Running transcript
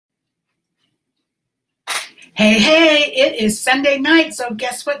Hey, hey, it is Sunday night, so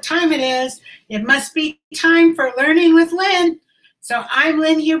guess what time it is? It must be time for Learning with Lynn. So I'm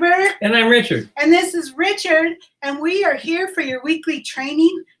Lynn Huber. And I'm Richard. And this is Richard, and we are here for your weekly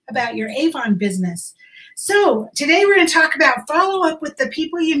training about your Avon business. So today we're going to talk about follow up with the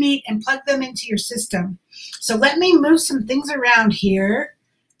people you meet and plug them into your system. So let me move some things around here.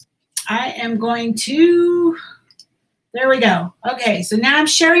 I am going to... There we go. Okay, so now I'm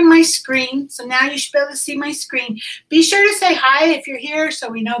sharing my screen. So now you should be able to see my screen. Be sure to say hi if you're here so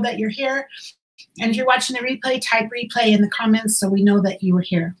we know that you're here. And if you're watching the replay, type replay in the comments so we know that you were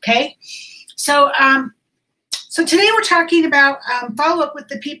here, okay? So, so today we're talking about follow up with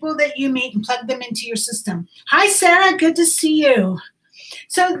the people that you meet and plug them into your system. Hi, Sarah. Good to see you.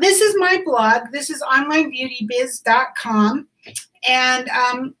 So this is my blog. This is onlinebeautybiz.com. And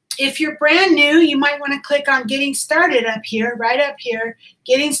if you're brand new, you might want to click on Getting Started up here, right up here,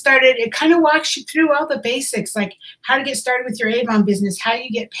 Getting Started. It kind of walks you through all the basics, like how to get started with your Avon business, how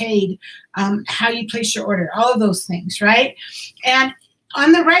you get paid, how you place your order, all of those things, right? And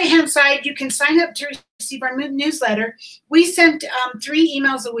on the right-hand side, you can sign up to receive our newsletter. We send 3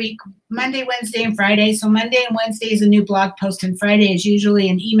 emails a week, Monday, Wednesday, and Friday. So Monday and Wednesday is a new blog post, and Friday is usually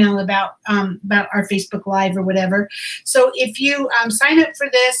an email about our Facebook Live or whatever. So if you sign up for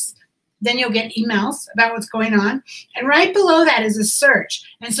this, then you'll get emails about what's going on. And right below that is a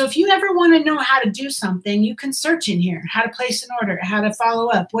search. And so if you ever want to know how to do something, you can search in here, how to place an order, how to follow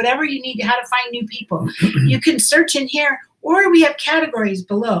up, whatever you need, how to find new people. You can search in here, or we have categories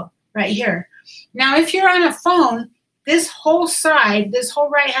below right here. Now, if you're on a phone, this whole side, this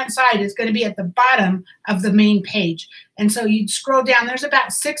whole right-hand side is going to be at the bottom of the main page. And so you'd scroll down. There's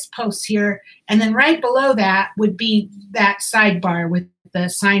about 6 posts here. And then right below that would be that sidebar with the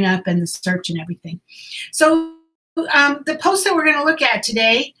sign up and the search and everything. So the post that we're going to look at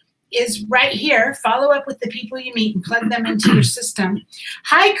today is right here. Follow up with the people you meet and plug them into your system.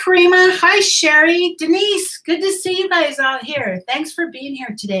 Hi, Karima. Hi, Sherry. Denise, good to see you guys all here. Thanks for being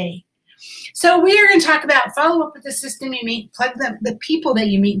here today. So we are going to talk about follow up with the system you meet, plug them, the people that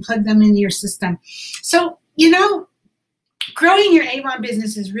you meet and plug them into your system. So, you know, growing your Avon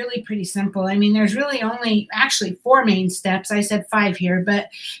business is really pretty simple. I mean, there's really only actually 4 main steps. I said 5 here, but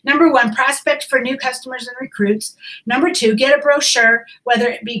number 1, prospect for new customers and recruits. Number 2, get a brochure, whether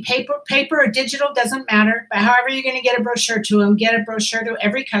it be paper or digital, doesn't matter, but however you're going to get a brochure to them, get a brochure to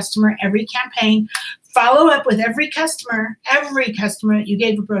every customer, every campaign. Follow up with every customer that you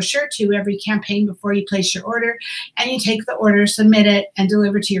gave a brochure to, every campaign before you place your order, and you take the order, submit it, and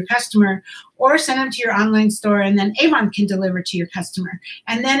deliver to your customer, or send them to your online store, and then Avon can deliver to your customer.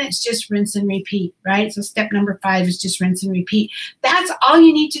 And then it's just rinse and repeat, right? So step number 5 is just rinse and repeat. That's all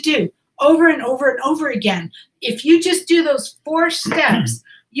you need to do over and over and over again. If you just do those 4 steps,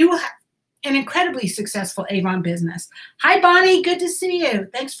 you will have an incredibly successful Avon business. Hi, Bonnie. Good to see you.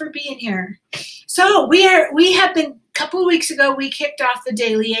 Thanks for being here. So we have been, a couple of weeks ago, we kicked off the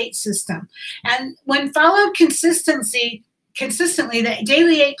Daily 8 system. And when followed consistently, the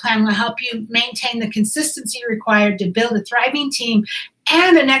Daily 8 plan will help you maintain the consistency required to build a thriving team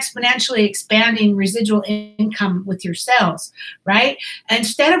and an exponentially expanding residual income with your sales, right?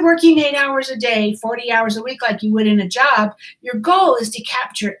 Instead of working 8 hours a day, 40 hours a week like you would in a job, your goal is to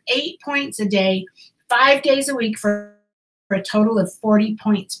capture 8 points a day, 5 days a week for a total of 40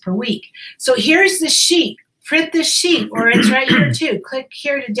 points per week. So here's the sheet. Print this sheet, or it's right here too. Click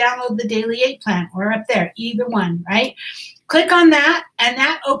here to download the Daily 8 plan, or up there, either one, right? Click on that, and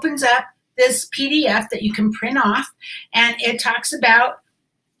that opens up this PDF that you can print off, and it talks about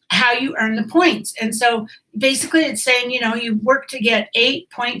how you earn the points. And so basically it's saying, you know, you work to get 8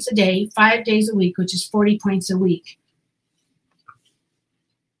 points a day, 5 days a week, which is 40 points a week.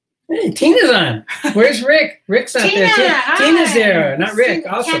 Hey, Tina's on. Where's Rick? Rick's out there too. Hi. Tina's there, not Rick.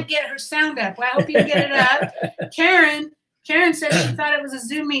 Tina Awesome. Can't get her sound up. Well, I hope you can get it up. Karen said she thought it was a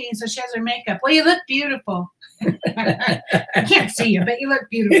Zoom meeting, so she has her makeup. Well, you look beautiful. I can't see you, but you look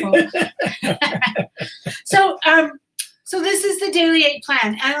beautiful. So this is the Daily 8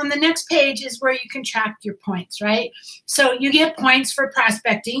 plan. And on the next page is where you can track your points, right? So you get points for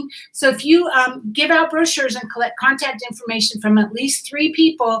prospecting. So if you give out brochures and collect contact information from at least 3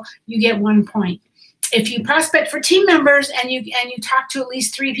 people, you get 1 point. If you prospect for team members and you talk to at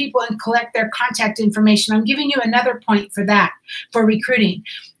least 3 people and collect their contact information, I'm giving you another point for that, for recruiting.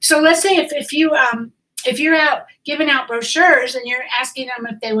 So let's say if you if you're out giving out brochures and you're asking them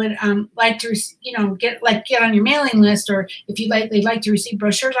if they would like to, get on your mailing list, or if they'd like to receive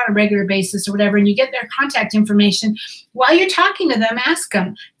brochures on a regular basis or whatever, and you get their contact information, while you're talking to them, ask them,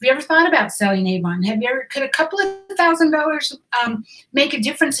 have you ever thought about selling Avon? Could a couple of $1,000 make a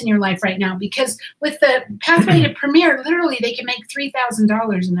difference in your life right now? Because with the pathway to Premier, literally they can make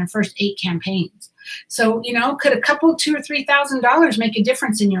 $3,000 in their first 8 campaigns. So, could a couple, $2,000 or $3,000 make a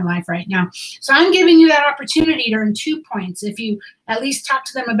difference in your life right now? So I'm giving you that opportunity to earn 2 points if you at least talk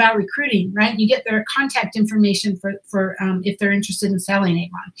to them about recruiting, right? You get their contact information for if they're interested in selling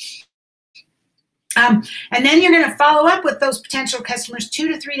Avon. And then you're going to follow up with those potential customers 2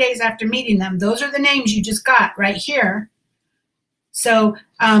 to 3 days after meeting them. Those are the names you just got right here. So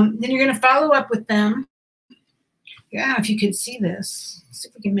then you're going to follow up with them. Yeah, if you can see this, let's see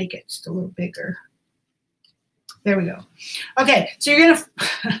if we can make it just a little bigger. There we go. Okay, so you're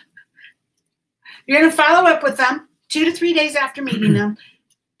gonna follow up with them 2 to 3 days after meeting them,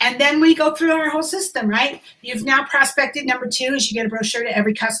 and then we go through our whole system, right? You've now prospected. Number 2 is you get a brochure to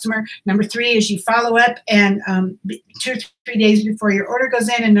every customer. Number 3 is you follow up and 2 or 3 days before your order goes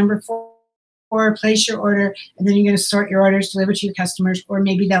in. And number 4, place your order, and then you're gonna sort your orders, deliver to your customers, or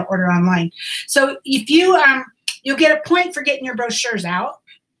maybe they'll order online. So if you you'll get a point for getting your brochures out.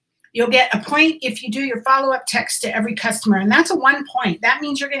 You'll get a point if you do your follow-up text to every customer, and that's a 1 point. That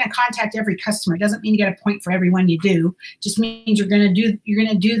means you're going to contact every customer. It doesn't mean you get a point for every one you do. It just means you're going to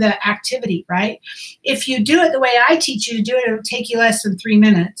do the activity, right? If you do it the way I teach you to do it, it'll take you less than 3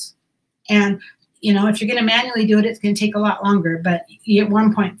 minutes. And if you're going to manually do it, it's going to take a lot longer, but you get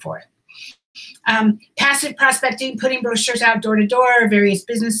 1 point for it. Passive prospecting, putting brochures out door to door, various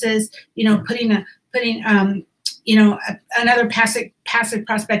businesses. Another passive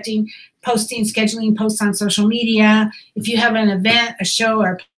prospecting, posting, scheduling posts on social media. If you have an event, a show,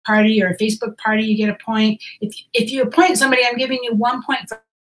 or a party, or a Facebook party, you get a point. If you appoint somebody, I'm giving you 1 point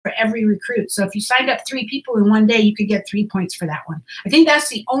for every recruit. So if you signed up 3 people in one day, you could get 3 points for that one. I think that's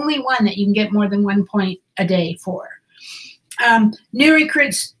the only one that you can get more than 1 point a day for. New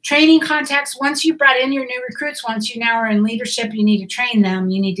recruits, training contacts. Once you've brought in your new recruits, once you now are in leadership, you need to train them.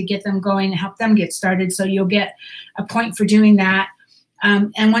 You need to get them going and help them get started. So you'll get a point for doing that.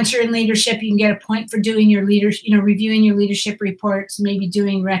 And once you're in leadership, you can get a point for doing your reviewing your leadership reports, maybe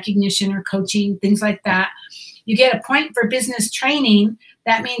doing recognition or coaching, things like that. You get a point for business training.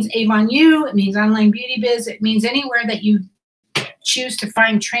 That means Avon U, it means Online Beauty Biz, it means anywhere that you choose to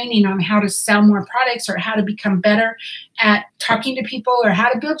find training on how to sell more products or how to become better at talking to people or how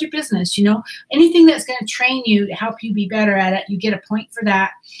to build your business. Anything that's going to train you to help you be better at it, you get a point for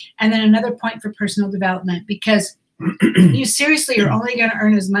that. And then another point for personal development, because you seriously are only going to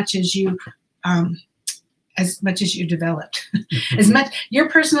earn as much as you developed. Your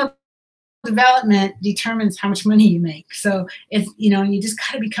personal development determines how much money you make. So you just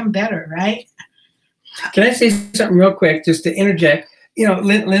got to become better, right? Can I say something real quick, just to interject?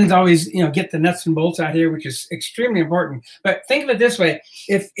 Lynn's always, get the nuts and bolts out here, which is extremely important. But think of it this way: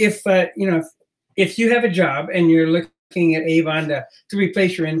 if you have a job and you're looking at Avon to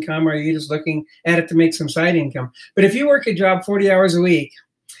replace your income, or you're just looking at it to make some side income. But if you work a job 40 hours a week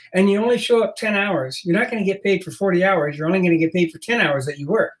and you only show up 10 hours, you're not going to get paid for 40 hours. You're only going to get paid for 10 hours that you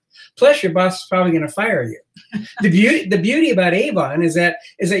work. Plus, your boss is probably going to fire you. The beauty about Avon is that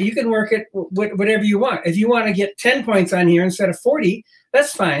you can work it whatever you want. If you want to get 10 points on here instead of 40,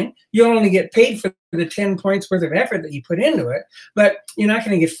 that's fine. You'll only get paid for the 10 points worth of effort that you put into it, but you're not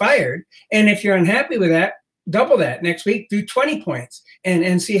going to get fired. And if you're unhappy with that, double that next week, do 20 points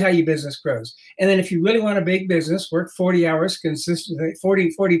and see how your business grows. And then if you really want a big business, work 40 hours consistently,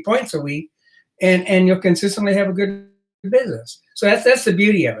 40 points a week, and you'll consistently have a good business. So that's the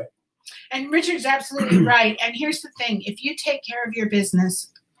beauty of it. And Richard's absolutely right. And here's the thing: if you take care of your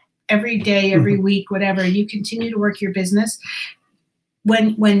business every day, every week, whatever, you continue to work your business.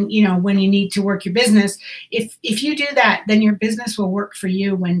 When you need to work your business, if you do that, then your business will work for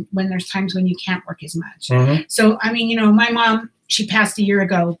you when there's times when you can't work as much. So my mom, she passed a year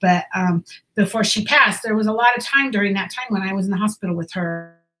ago, but before she passed, there was a lot of time during that time when I was in the hospital with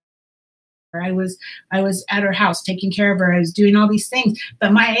her. I was at her house taking care of her. I was doing all these things,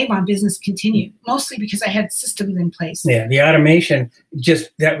 but my Avon business continued, mostly because I had systems in place. Yeah, the automation just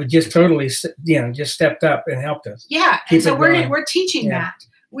totally just stepped up and helped us. Yeah, and so we're teaching that.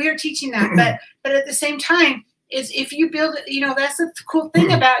 We are teaching that, but at the same time, is if you build, that's the cool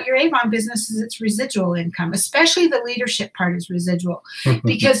thing about your Avon business is it's residual income, especially the leadership part is residual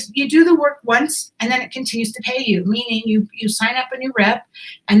because you do the work once and then it continues to pay you, meaning you sign up a new rep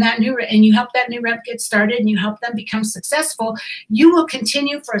and you help that new rep get started and you help them become successful. You will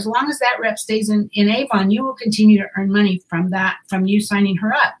continue for as long as that rep stays in Avon, you will continue to earn money from you signing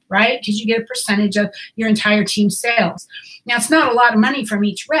her up, right? Because you get a percentage of your entire team's sales. Now, it's not a lot of money from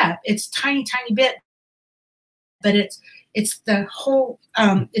each rep. It's tiny bit, but it's the whole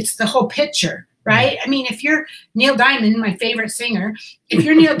picture, right? I mean, if you're Neil Diamond, my favorite singer, if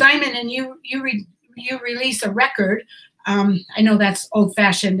you're Neil Diamond and you release a record, I know that's old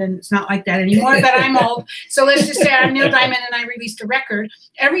fashioned and it's not like that anymore, but I'm old. So let's just say I'm Neil Diamond and I released a record.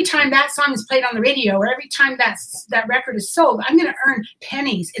 Every time that song is played on the radio or every time that record is sold, I'm going to earn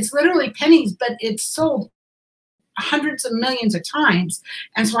pennies. It's literally pennies, but it's sold hundreds of millions of times.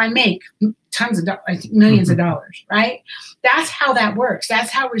 And so I make tons of millions of dollars, right? That's how that works.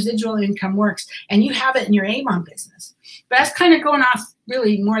 That's how residual income works. And you have it in your Avon business. But that's kind of going off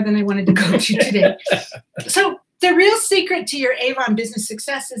really more than I wanted to go to today. So the real secret to your Avon business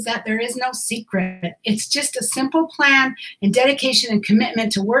success is that there is no secret. It's just a simple plan and dedication and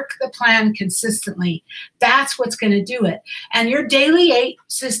commitment to work the plan consistently. That's what's going to do it. And your Daily 8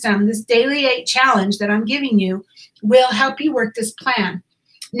 system, this Daily 8 challenge that I'm giving you, will help you work this plan.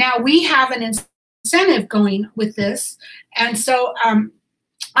 Now, we have an incentive going with this. And so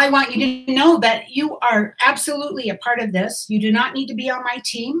I want you to know that you are absolutely a part of this. You do not need to be on my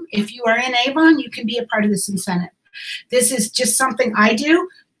team. If you are in Avon, you can be a part of this incentive. This is just something I do.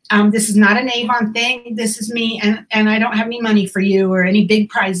 This is not an Avon thing. This is me, and I don't have any money for you or any big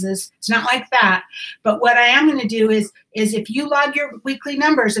prizes. It's not like that. But what I am going to do is if you log your weekly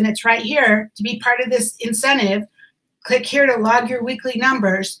numbers, and it's right here to be part of this incentive, click here to log your weekly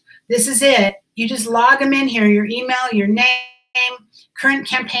numbers. This is it. You just log them in here, your email, your name, current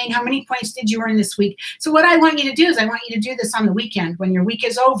campaign, how many points did you earn this week? So what I want you to do is I want you to do this on the weekend. When your week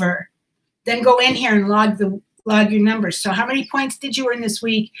is over, then go in here and log your numbers. So how many points did you earn this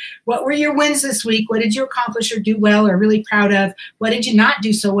week? What were your wins this week? What did you accomplish or do well or really proud of? What did you not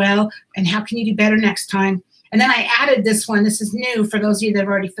do so well? And how can you do better next time? And then I added this one. This is new for those of you that have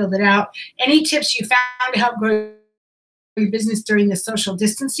already filled it out. Any tips you found to help grow your business during the social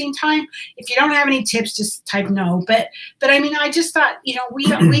distancing time? If you don't have any tips, just type no. But I mean, I just thought,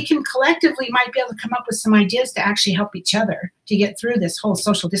 we can collectively might be able to come up with some ideas to actually help each other to get through this whole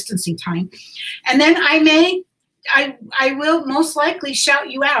social distancing time. And then I will most likely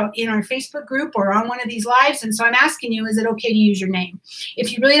shout you out in our Facebook group or on one of these lives. And so I'm asking you, is it okay to use your name?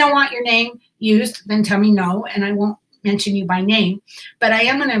 If you really don't want your name used, then tell me no, and I won't mention you by name. But I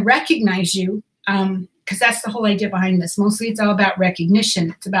am going to recognize you, because that's the whole idea behind this. Mostly it's all about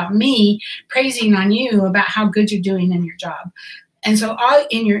recognition. It's about me praising on you about how good you're doing in your job. And so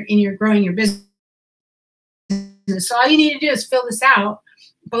in your growing your business. So all you need to do is fill this out.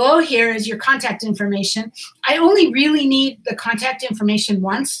 Below here is your contact information. I only really need the contact information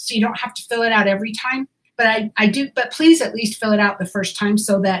once, so you don't have to fill it out every time. But I do, but please at least fill it out the first time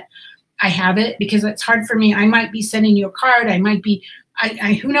so that I have it, because it's hard for me. I might be sending you a card. I might be,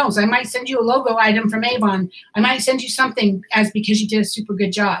 who knows? I might send you a logo item from Avon. I might send you something because you did a super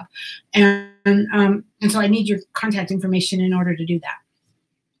good job. And so I need your contact information in order to do that.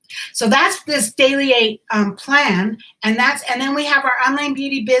 So that's this Daily 8 plan, and then we have our Online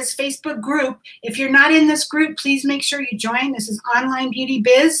Beauty Biz Facebook group. If you're not in this group, please make sure you join. This is Online Beauty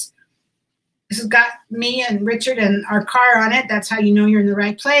Biz. This has got me and Richard and our car on it. That's how you know you're in the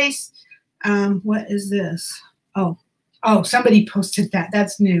right place. What is this? Oh, somebody posted that.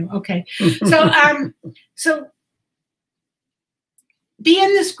 That's new. Okay. So be in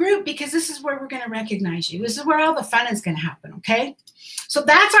this group, because this is where we're going to recognize you. This is where all the fun is going to happen, okay? So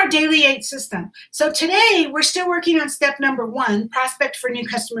that's our Daily 8 system. So today, we're still working on step number 1, prospect for new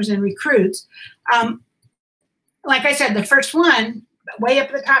customers and recruits. Like I said, the first one, way up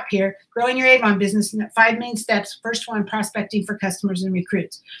at the top here, growing your Avon business, 5 main steps. First one, prospecting for customers and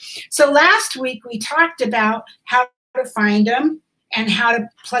recruits. So last week, we talked about how to find them and how to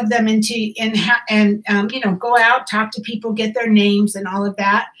plug them into go out, talk to people, get their names and all of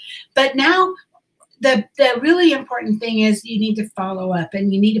that. But now the really important thing is you need to follow up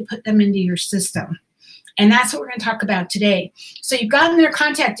and you need to put them into your system. And that's what we're going to talk about today. So you've gotten their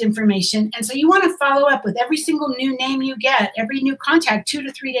contact information, and so you want to follow up with every single new name you get, every new contact 2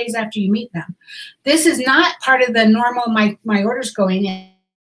 to 3 days after you meet them. This is not part of the normal my orders going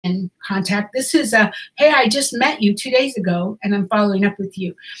in contact. This is hey, I just met you 2 days ago and I'm following up with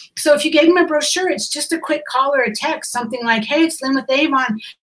you. So if you gave them a brochure, it's just a quick call or a text, something like, hey, it's Lynn with Avon.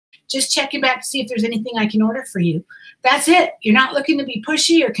 just checking back to see if there's anything I can order for you. That's it. You're not looking to be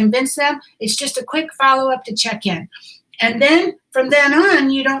pushy or convince them. It's just a quick follow-up to check in. And then from then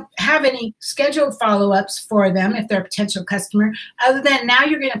on, you don't have any scheduled follow-ups for them if they're a potential customer, other than now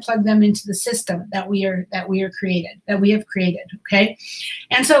you're going to plug them into the system that we have created. Okay.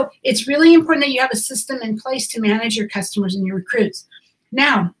 And so it's really important that you have a system in place to manage your customers and your recruits.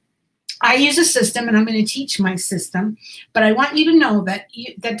 Now, I use a system, and I'm going to teach my system, but I want you to know that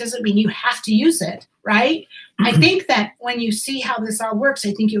that doesn't mean you have to use it, right? I think that when you see how this all works,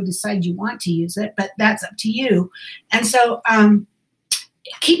 I think you'll decide you want to use it, but that's up to you. And so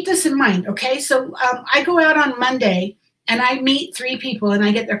keep this in mind, okay? So I go out on Monday, and I meet 3 people, and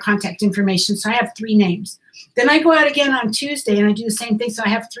I get their contact information, so I have 3 names. Then I go out again on Tuesday, and I do the same thing, so I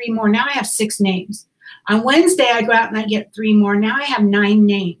have 3 more. Now I have 6 names. On Wednesday, I go out and I get 3 more. Now I have 9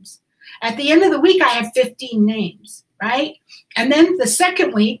 names. At the end of the week, I have 15 names, right? And then the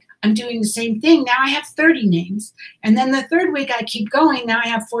second week, I'm doing the same thing. Now I have 30 names. And then the third week, I keep going. Now I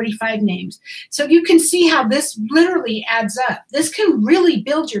have 45 names. So you can see how this literally adds up. This can really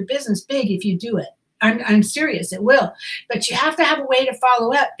build your business big if you do it. I'm serious, it will. But you have to have a way to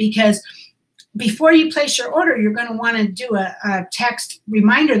follow up, because before you place your order, you're going to want to do a text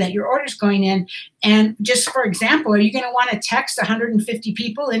reminder that your order's going in. And just for example, are you going to want to text 150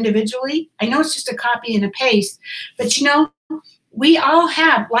 people individually? I know it's just a copy and a paste, but you know, we all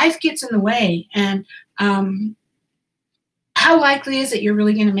have, life gets in the way. And how likely is it you're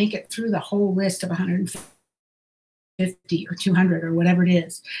really going to make it through the whole list of 150 or 200 or whatever it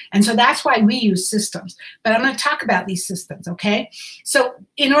is? And so that's why we use systems. But I'm going to talk about these systems, okay? So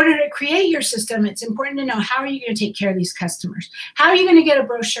in order to create your system, it's important to know, how are you going to take care of these customers? How are you going to get a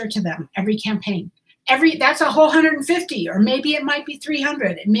brochure to them every campaign? That's a whole 150, or maybe it might be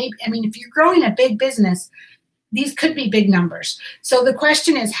 300. I mean, if you're growing a big business, these could be big numbers. So the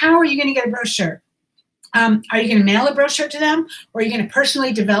question is, how are you going to get a brochure? Are you going to mail a brochure to them, or are you going to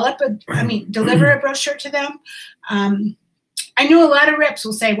personally deliver a brochure to them? I know a lot of reps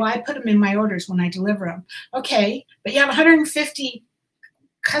will say, well, I put them in my orders when I deliver them. Okay, but you have 150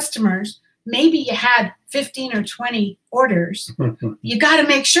 customers. Maybe you had 15 or 20 orders. You got to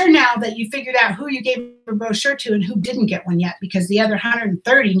make sure now that you figured out who you gave a brochure to and who didn't get one yet, because the other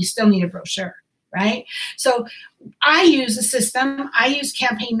 130, you still need a brochure, right? So I use a system. I use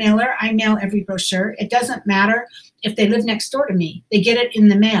Campaign Mailer. I mail every brochure. It doesn't matter if they live next door to me. They get it in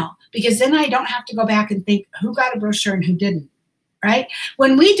the mail, because then I don't have to go back and think who got a brochure and who didn't, right?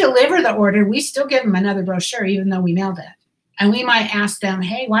 When we deliver the order, we still give them another brochure, even though we mailed it. And we might ask them,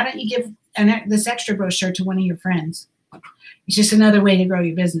 hey, why don't you give this extra brochure to one of your friends? It's just another way to grow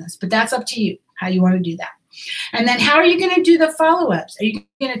your business. But that's up to you, how you want to do that. And then how are you going to do the follow-ups? Are you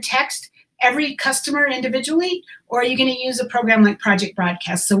going to text every customer individually, or are you going to use a program like Project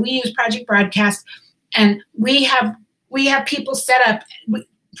Broadcast? So we use Project Broadcast, and we have people set up.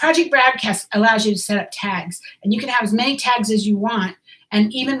 Project Broadcast allows you to set up tags, and you can have as many tags as you want,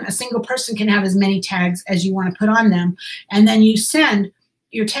 and even a single person can have as many tags as you want to put on them. And then you send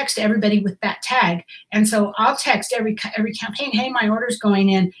your text to everybody with that tag. And so I'll text every campaign, hey, my order's going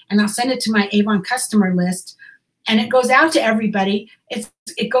in, and I'll send it to my Avon customer list, and it goes out to everybody.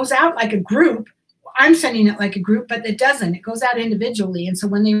 It goes out like a group. I'm sending it like a group, but it doesn't. It goes out individually. And so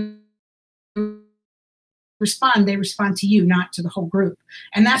when they respond, they respond to you, not to the whole group.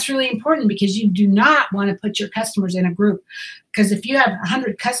 And that's really important, because you do not want to put your customers in a group. Because if you have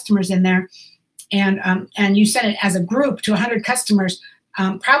 100 customers in there, and you send it as a group to 100 customers,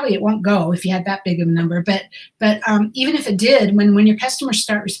 probably it won't go if you had that big of a number. But even if it did, when your customers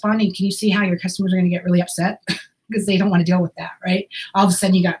start responding, can you see how your customers are going to get really upset? Because they don't want to deal with that, right? All of a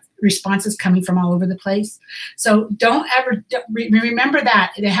sudden you got responses coming from all over the place. So remember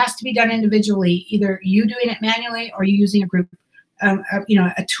that it has to be done individually, either you doing it manually or you using a group,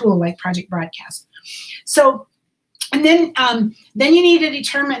 a tool like Project Broadcast. So, and then you need to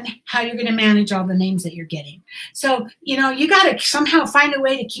determine how you're going to manage all the names that you're getting. So, you got to somehow find a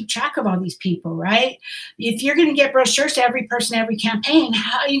way to keep track of all these people, right? If you're going to get brochures to every person, every campaign,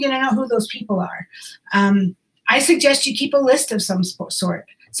 how are you going to know who those people are? I suggest you keep a list of some sort,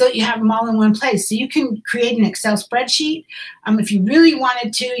 so that you have them all in one place. So you can create an Excel spreadsheet. If you really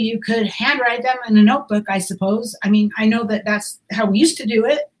wanted to, you could handwrite them in a notebook, I suppose. I mean, I know that that's how we used to do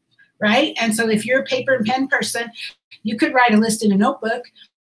it, right? And so if you're a paper and pen person, you could write a list in a notebook,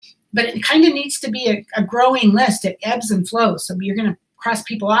 but it kind of needs to be a growing list. It ebbs and flows. So you're going to cross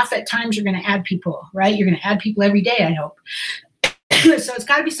people off at times. You're going to add people, right? You're going to add people every day, I hope. So it's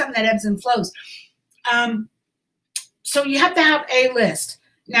got to be something that ebbs and flows. So you have to have a list.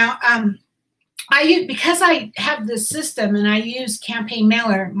 Now, because I have this system and I use Campaign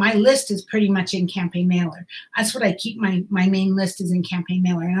Mailer, my list is pretty much in Campaign Mailer. That's what I keep, my main list is in Campaign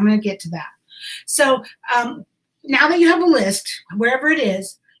Mailer, and I'm going to get to that. So now that you have a list, wherever it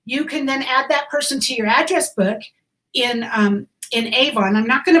is, you can then add that person to your address book in Avon. I'm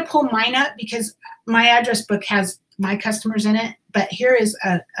not going to pull mine up because my address book has my customers in it, but here is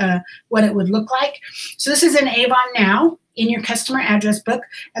what it would look like. So this is in Avon now in your customer address book.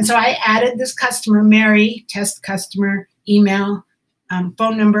 And so I added this customer, Mary, test customer, email,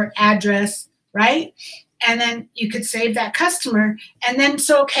 phone number, address, right? And then you could save that customer. And then,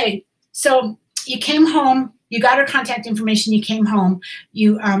 so, okay, so you came home, you got her contact information, you came home,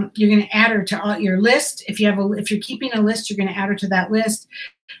 you're going to add her to your list. If you're keeping a list, you're going to add her to that list.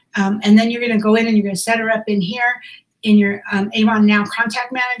 And then you're going to go in and you're going to set her up in here in your Avon Now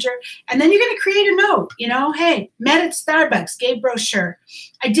Contact Manager. And then you're going to create a note, you know, hey, met at Starbucks, gave brochure.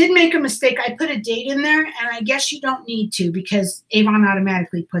 I did make a mistake. I put a date in there, and I guess you don't need to because Avon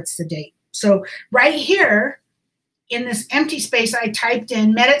automatically puts the date. So right here in this empty space, I typed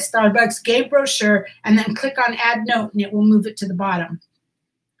in met at Starbucks, gave brochure, and then click on add note, and it will move it to the bottom.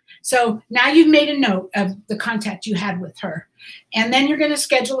 So now you've made a note of the contact you had with her. And then you're going to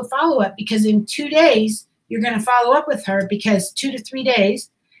schedule a follow-up because in 2 days, you're going to follow up with her because 2 to 3 days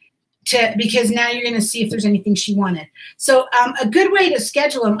because now you're going to see if there's anything she wanted. So a good way to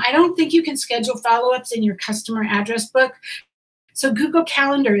schedule them, I don't think you can schedule follow-ups in your customer address book. So Google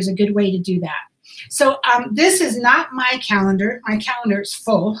Calendar is a good way to do that. So this is not my calendar. My calendar is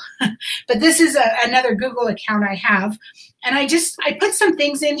full, but this is another Google account I have. And I put some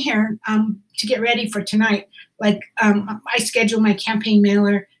things in here to get ready for tonight. Like I schedule my campaign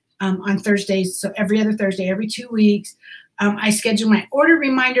mailer on Thursdays, so every other Thursday, every 2 weeks. I schedule my order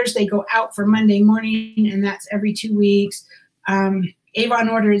reminders. They go out for Monday morning, and that's every 2 weeks. Avon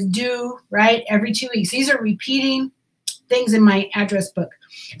order is due, right, every 2 weeks. These are repeating things in my address book.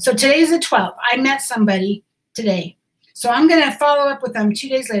 So today's the 12th. I met somebody today. So I'm going to follow up with them 2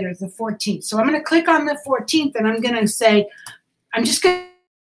 days later, it's the 14th. So I'm going to click on the 14th, and I'm going to say, I'm just going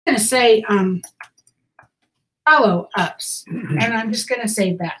to say follow-ups, and I'm just going to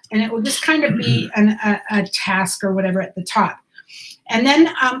save that. And it will just kind of be a task or whatever at the top. And then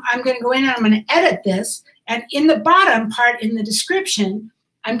I'm going to go in and I'm going to edit this. And in the bottom part, in the description,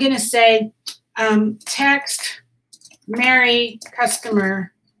 I'm going to say text Mary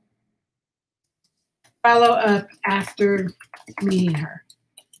customer follow up after meeting her,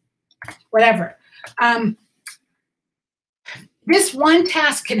 whatever. This one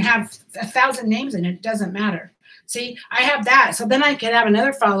task can have 1,000 names in it. It doesn't matter. See, I have that. So then I could have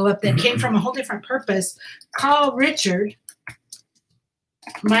another follow-up that came from a whole different purpose. Call Richard,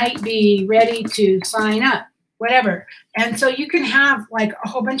 might be ready to sign up, whatever. And so you can have like a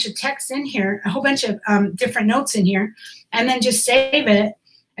whole bunch of text in here, a whole bunch of different notes in here, and then just save it.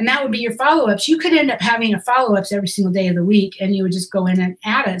 And that would be your follow-ups. You could end up having a follow-ups every single day of the week, and you would just go in and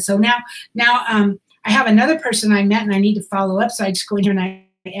add it. So now I have another person I met, and I need to follow up. So I just go in here and I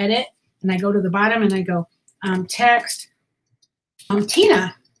edit, and I go to the bottom, and I go text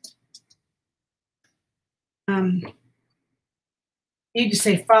Tina. You just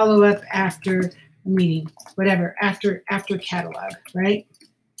say follow up after the meeting, whatever, after catalog, right?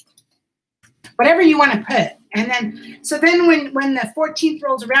 Whatever you want to put. And then, so then when the 14th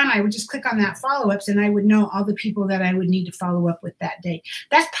rolls around, I would just click on that follow-ups, and I would know all the people that I would need to follow up with that day.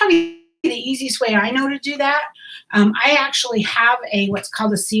 That's probably the easiest way I know to do that. I actually have what's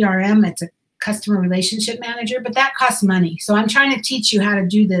called a CRM. It's a customer relationship manager, but that costs money. So I'm trying to teach you how to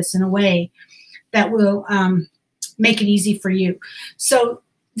do this in a way that will make it easy for you. So,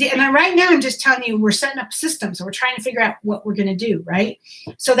 right now I'm just telling you we're setting up a system. So we're trying to figure out what we're going to do, right?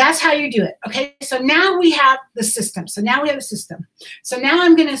 So that's how you do it. Okay, so now we have the system. So now we have a system. So now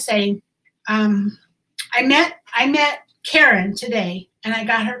I'm going to say, I met Karen today, and I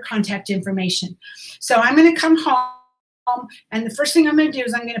got her contact information. So I'm going to come home, and the first thing I'm going to do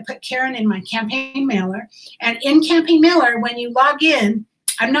is I'm going to put Karen in my campaign mailer. And in campaign mailer, when you log in,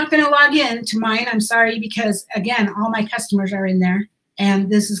 I'm not going to log in to mine. I'm sorry, because again, all my customers are in there.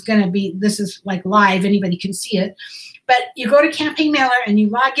 And this is like live, anybody can see it. But you go to Campaign Mailer and you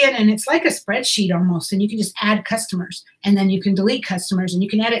log in, and it's like a spreadsheet almost, and you can just add customers, and then you can delete customers, and you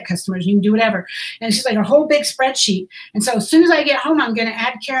can edit customers, and you can do whatever. And it's just like a whole big spreadsheet. And so as soon as I get home, I'm going to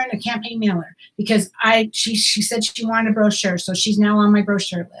add Karen to Campaign Mailer because she said she wanted a brochure, so she's now on my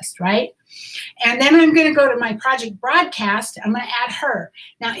brochure list, right? And then I'm going to go to my Project Broadcast. I'm going to add her.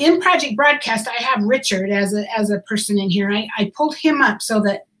 Now, in Project Broadcast, I have Richard as a person in here. I pulled him up so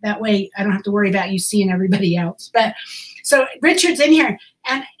that way I don't have to worry about you seeing everybody else. But so Richard's in here.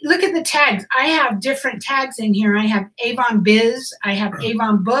 And look at the tags. I have different tags in here. I have Avon Biz, I have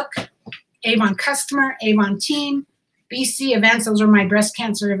Avon Book, Avon Customer, Avon Team, BC Events, those are my breast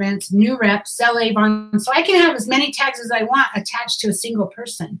cancer events, New Rep, Sell Avon. So I can have as many tags as I want attached to a single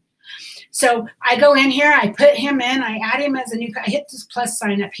person. So I go in here, I put him in, I add him as a new, I hit this plus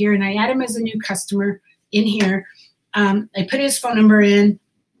sign up here and I add him as a new customer in here. I put his phone number in.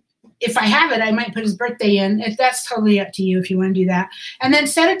 If I have it, I might put his birthday in. If that's totally up to you if you want to do that. And then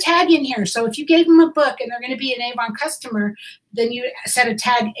set a tag in here. So if you gave them a book and they're going to be an Avon customer, then you set a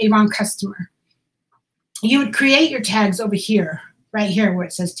tag Avon customer. You would create your tags over here, right here where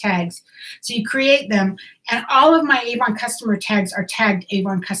it says tags. So you create them, and all of my Avon customer tags are tagged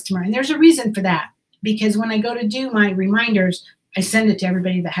Avon customer. And there's a reason for that, because when I go to do my reminders, I send it to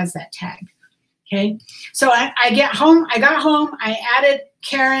everybody that has that tag. Okay, so I got home, I added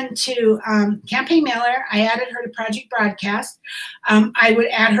Karen to Campaign Mailer, I added her to Project Broadcast. I would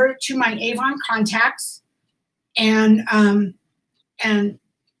add her to my Avon contacts, and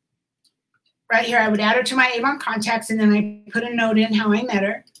right here I would add her to my Avon contacts, and then I put a note in how I met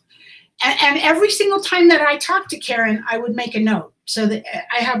her. And every single time that I talked to Karen, I would make a note so that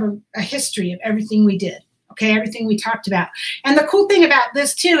I have a history of everything we did. Okay, everything we talked about. And the cool thing about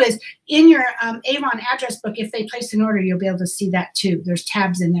this too is in your Avon address book, if they place an order, you'll be able to see that too. There's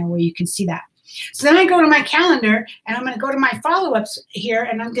tabs in there where you can see that. So then I go to my calendar and I'm going to go to my follow-ups here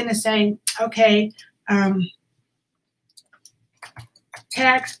and I'm going to say, okay,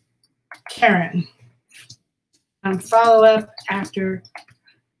 text Karen. Follow-up after.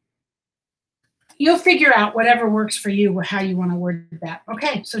 You'll figure out whatever works for you or how you want to word that.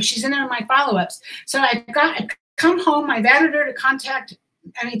 Okay, so she's in there in my follow-ups. So I come home, I've added her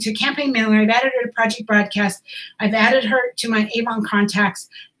to Campaign Mailer, I've added her to Project Broadcast, I've added her to my Avon contacts,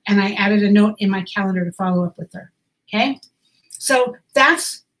 and I added a note in my calendar to follow up with her. Okay, so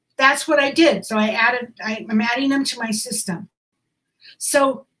that's what I did. So I'm adding them to my system.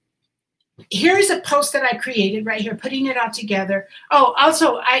 So here's a post that I created right here, putting it all together. Oh,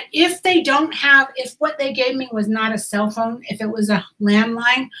 also, if what they gave me was not a cell phone, if it was a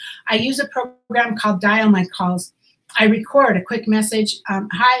landline, I use a program called Dial My Calls. I record a quick message.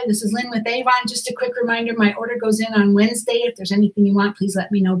 Hi, this is Lynn with Avon. Just a quick reminder, my order goes in on Wednesday. If there's anything you want, please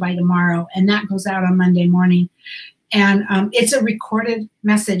let me know by tomorrow. And that goes out on Monday morning. And it's a recorded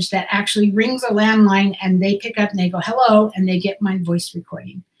message that actually rings a landline, and they pick up and they go, hello, and they get my voice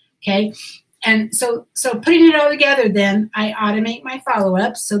recording. Okay, and so putting it all together, then I automate my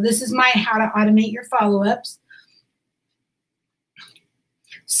follow-ups. So this is my how to automate your follow-ups.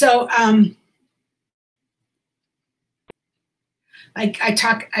 So I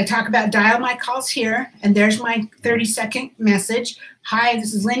talk about Dial My Calls here, and there's my 30-second message. Hi,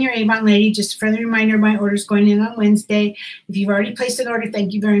 this is Lynn, your Avon lady. Just a friendly reminder, my order's going in on Wednesday. If you've already placed an order,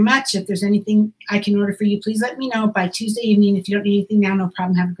 thank you very much. If there's anything I can order for you, please let me know by Tuesday evening. If you don't need anything now, no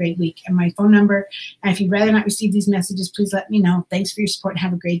problem. Have a great week. And my phone number. And if you'd rather not receive these messages, please let me know. Thanks for your support and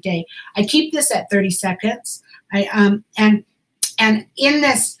have a great day. I keep this at 30 seconds. And in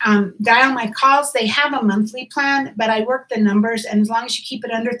this Dial My Calls, they have a monthly plan, but I work the numbers, and as long as you keep it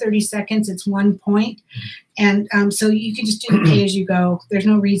under 30 seconds, it's 1 point. And so you can just do the pay as you go. There's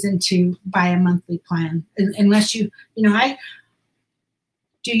no reason to buy a monthly plan unless do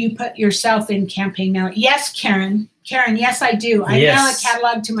you put yourself in Campaign Mail? Yes, Karen. Karen, yes, I do. I mail a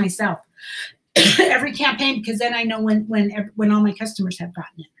catalog to myself every campaign, because then I know when all my customers have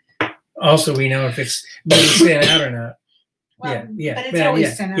gotten it. Also, we know if it's being sent out or not. Well, yeah. But it's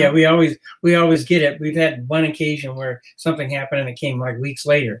always sent out. Yeah, we always get it. We've had one occasion where something happened and it came like weeks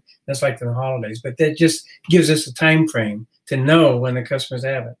later. That's like the holidays. But that just gives us a time frame to know when the customers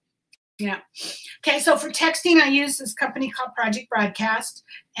have it. Yeah. Okay, so for texting, I use this company called Project Broadcast,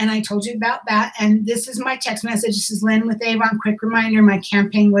 and I told you about that. And this is my text message. This is Lynn with Avon. Quick reminder, my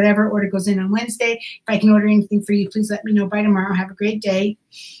campaign, whatever order goes in on Wednesday. If I can order anything for you, please let me know by tomorrow. Have a great day.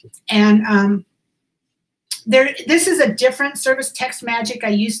 And this is a different service, Text Magic. I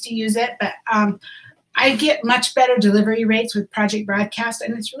used to use it, but I get much better delivery rates with Project Broadcast,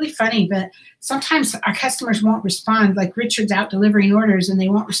 and it's really funny, but sometimes our customers won't respond. Like Richard's out delivering orders, and they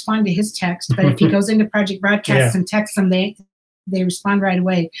won't respond to his text, but if he goes into Project Broadcast and texts them, they respond right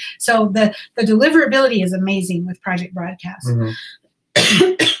away. So the deliverability is amazing with Project Broadcast.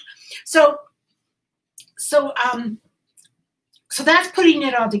 So that's putting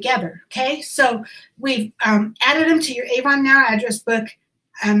it all together, okay? So we've added them to your Avon Now address book.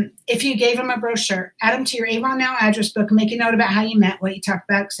 If you gave them a brochure, add them to your Avon Now address book, make a note about how you met, what you talked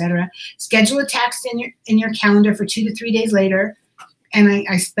about, etc. Schedule a text in your calendar for 2 to 3 days later, and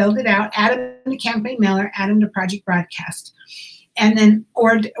I spelled it out. Add them to Campaign Mailer, add them to Project Broadcast. and then,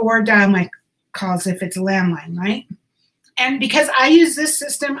 or dial my calls if it's a landline, right? And because I use this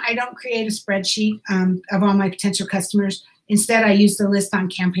system, I don't create a spreadsheet of all my potential customers. Instead, I use the list on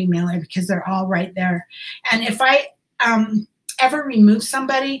Campaign Mailer because they're all right there. And if I ever remove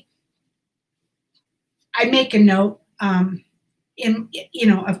somebody, I make a note in,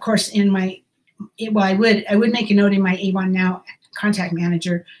 of course, in my, well, I would make a note in my Avon Now contact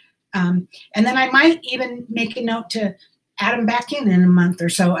manager. And then I might even make a note to add them back in a month or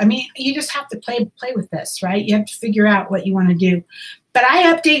so. I mean, you just have to play with this, right? You have to figure out what you want to do. But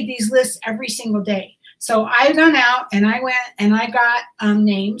I update these lists every single day. So I've gone out and I went and I got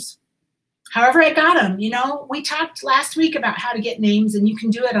names. However I got them, we talked last week about how to get names, and you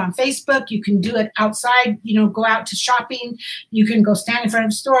can do it on Facebook. You can do it outside, go out to shopping. You can go stand in front of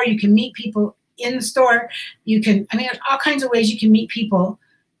a store. You can meet people in the store. You can, there's all kinds of ways you can meet people.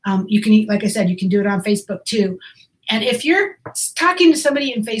 You can, like I said, you can do it on Facebook too. And if you're talking to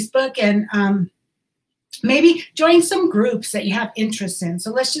somebody in Facebook and maybe join some groups that you have interests in.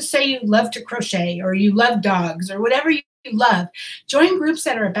 So let's just say you love to crochet or you love dogs or whatever you love. Join groups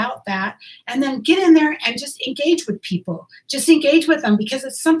that are about that, and then get in there and just engage with people. Just engage with them because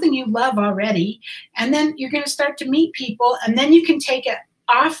it's something you love already. And then you're going to start to meet people, and then you can take it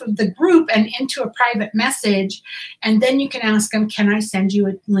off of the group and into a private message, and then you can ask them, can I send you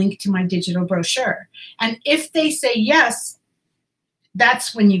a link to my digital brochure? And if they say yes,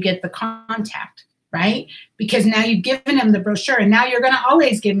 that's when you get the contact, right? Because now you've given them the brochure, and now you're going to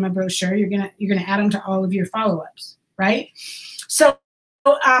always give them a brochure. You're going to add them to all of your follow-ups, right? So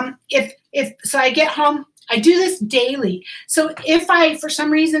so I get home, I do this daily. So if I, for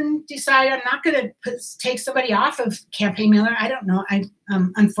some reason, decide I'm not going to take somebody off of Campaign Mailer, I don't know. I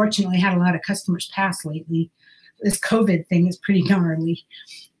unfortunately had a lot of customers pass lately. This COVID thing is pretty gnarly.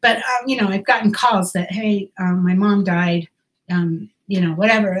 But, I've gotten calls that, hey, my mom died,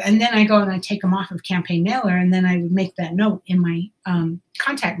 whatever. And then I go and I take them off of Campaign Mailer, and then I would make that note in my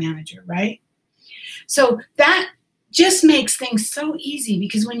contact manager, right? So that just makes things so easy,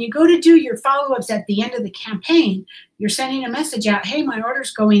 because when you go to do your follow-ups at the end of the campaign, you're sending a message out, hey, my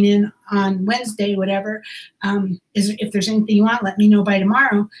order's going in on Wednesday, whatever. If there's anything you want, let me know by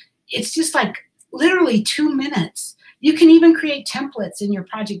tomorrow. It's just like literally 2 minutes. You can even create templates in your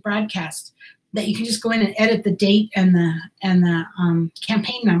project broadcast that you can just go in and edit the date and the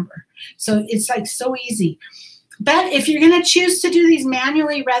campaign number. So it's like so easy. But if you're going to choose to do these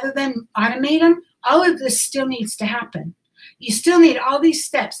manually rather than automate them, all of this still needs to happen. You still need all these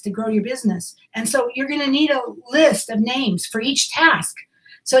steps to grow your business. And so you're going to need a list of names for each task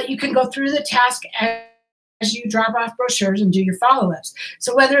so that you can go through the task as you drop off brochures and do your follow-ups.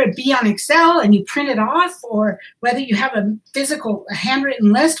 So whether it be on Excel and you print it off, or whether you have a physical, a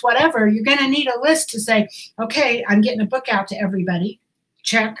handwritten list, whatever, you're going to need a list to say, okay, I'm getting a book out to everybody.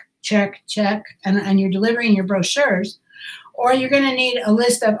 Check, check, check. And you're delivering your brochures. Or you're going to need a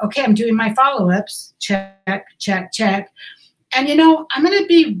list of, okay, I'm doing my follow-ups, check, check, check. And, I'm going to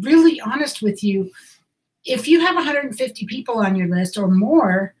be really honest with you. If you have 150 people on your list or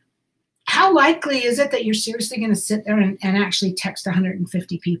more, how likely is it that you're seriously going to sit there and actually text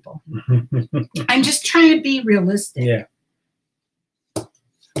 150 people? I'm just trying to be realistic. Yeah.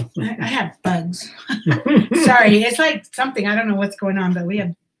 I have bugs. Sorry, it's like something, I don't know what's going on, but we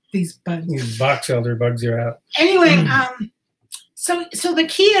have these bugs. These box elder bugs are out. Anyway, so the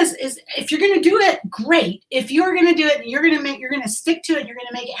key is if you're going to do it, great. If you're going to do it and you're going to stick to it, you're going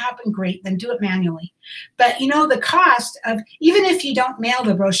to make it happen, great, then do it manually. But the cost of, even if you don't mail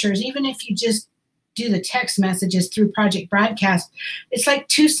the brochures, even if you just do the text messages through Project Broadcast, it's like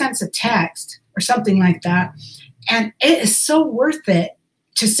 2 cents a text or something like that. And it is so worth it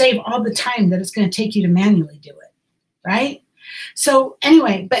to save all the time that it's going to take you to manually do it, right? So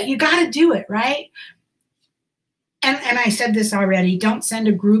anyway, but you got to do it, right? And I said this already, don't send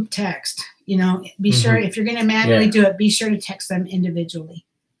a group text. Be sure, if you're going to manually do it, be sure to text them individually.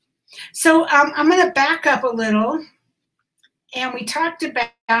 So I'm going to back up a little. And we talked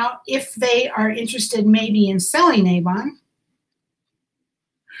about if they are interested maybe in selling Avon.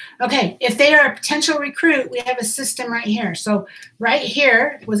 Okay, if they are a potential recruit, we have a system right here. So right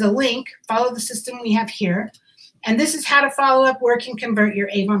here was a link, follow the system we have here. And this is how to follow up, work, and convert your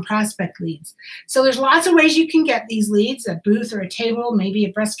Avon prospect leads. So there's lots of ways you can get these leads, a booth or a table, maybe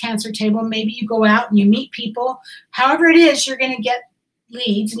a breast cancer table. Maybe you go out and you meet people. However it is, you're going to get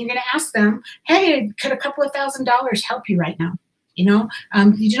leads, and you're going to ask them, hey, could a couple of $1,000s help you right now? Did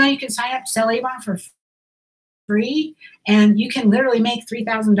you know you can sign up to sell Avon for free? And you can literally make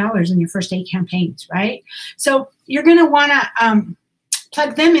 $3,000 in your first 8 campaigns, right? So you're going to want to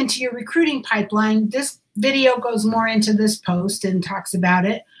plug them into your recruiting pipeline. This video goes more into this post and talks about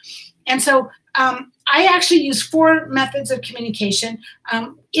it. And so I actually use 4 methods of communication.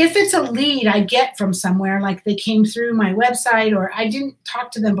 If it's a lead I get from somewhere, like they came through my website or I didn't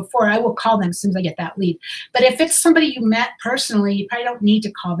talk to them before, I will call them as soon as I get that lead. But if it's somebody you met personally, you probably don't need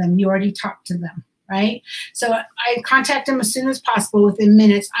to call them. You already talked to them, right? So I contact them as soon as possible, within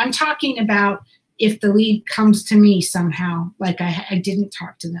minutes. I'm talking about if the lead comes to me somehow, like I didn't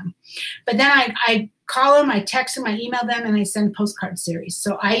talk to them. But then I call them, I text them, I email them, and I send postcard series.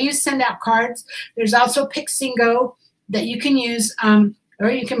 So I use send out cards. There's also Pixingo that you can use, or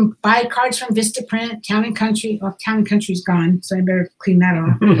you can buy cards from Vistaprint, Town & Country. Well, Town & Country's gone, so I better clean that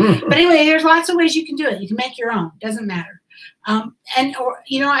off. But anyway, there's lots of ways you can do it. You can make your own, doesn't matter.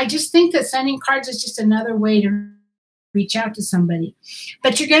 I just think that sending cards is just another way to reach out to somebody.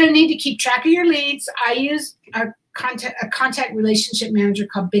 But you're going to need to keep track of your leads. I use a contact relationship manager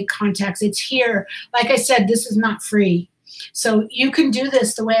called Big Contacts. It's here. Like I said, this is not free. So you can do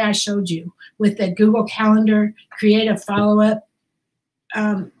this the way I showed you with the Google Calendar, create a follow-up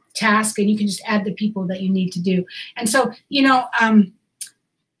task, and you can just add the people that you need to do. And so,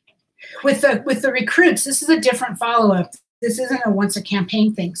 with the recruits, this is a different follow-up. This isn't a once a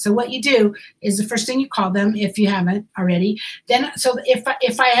campaign thing. So what you do is the first thing you call them, if you haven't already. Then, so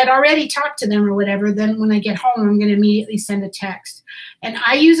if I had already talked to them or whatever, then when I get home, I'm going to immediately send a text. And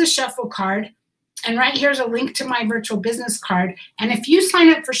I use a Shuffle card. And right here's a link to my virtual business card. And if you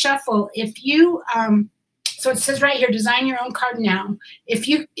sign up for Shuffle, so it says right here, design your own card now. If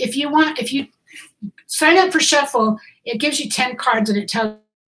you sign up for Shuffle, it gives you 10 cards and it tells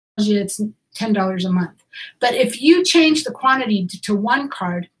you it's $10 a month. But if you change the quantity to 1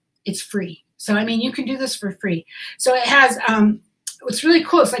 card, it's free. So, I mean, you can do this for free. So it has, what's really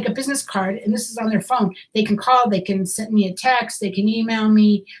cool, it's like a business card, and this is on their phone. They can call, they can send me a text, they can email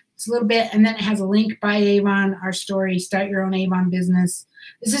me. It's a little bit, and then it has a link by Avon, our story, start your own Avon business.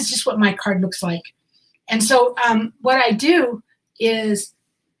 This is just what my card looks like. And so what I do is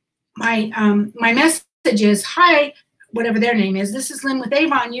my message is, hi, whatever their name is. This is Lynn with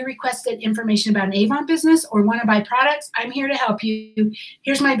Avon. You requested information about an Avon business or want to buy products. I'm here to help you.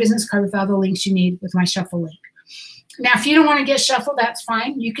 Here's my business card with all the links you need with my Shuffle link. Now, if you don't want to get Shuffle, that's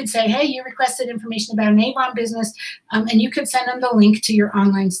fine. You could say, hey, you requested information about an Avon business, and you could send them the link to your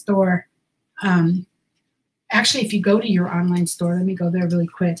online store. Actually, if you go to your online store, let me go there really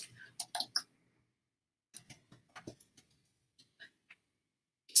quick.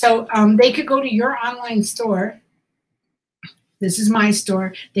 So they could go to your online store. This is my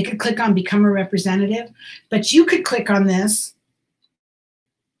store. They could click on Become a Representative, but you could click on this,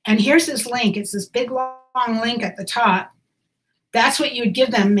 and here's this link. It's this big, long link at the top. That's what you would give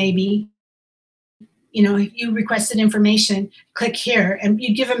them maybe. If you requested information, click here, and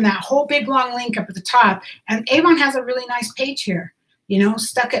you give them that whole big, long link up at the top. And Avon has a really nice page here.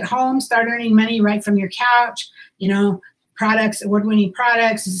 Stuck at home, start earning money right from your couch, products, award-winning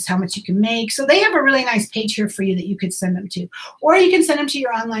products, this is how much you can make. So they have a really nice page here for you that you could send them to. Or you can send them to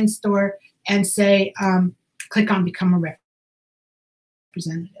your online store and say, click on Become a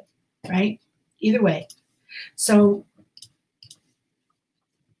Representative, right? Either way. So,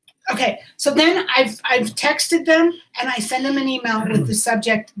 okay, so then I've texted them and I send them an email with the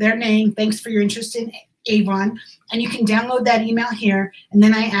subject, their name, thanks for your interest in Avon, and you can download that email here, and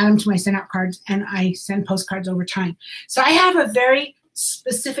then I add them to my send out cards and I send postcards over time. So I have a very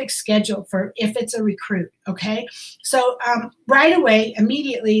specific schedule for if it's a recruit, okay? So right away,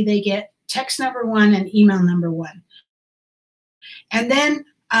 immediately, they get text number 1 and email number 1. And then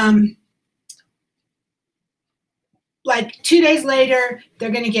like 2 days later, they're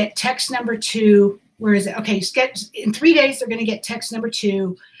going to get text number 2. Where is it? Okay, in 3 days, they're going to get text number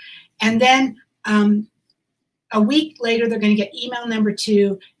 2. And then a week later, they're going to get email number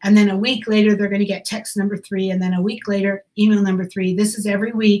 2, and then a week later, they're going to get text number 3, and then a week later, email number 3. This is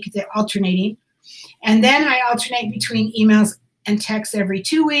every week. They're alternating. And then I alternate between emails and texts every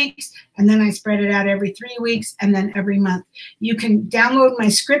 2 weeks, and then I spread it out every 3 weeks, and then every month. You can download my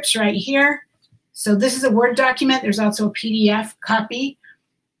scripts right here. So this is a Word document. There's also a PDF copy.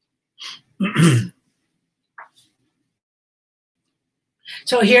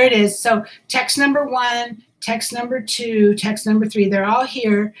 So here it is. So text number 1, text number 2, text number 3, they're all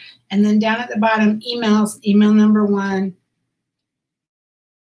here. And then down at the bottom, emails, email number 1,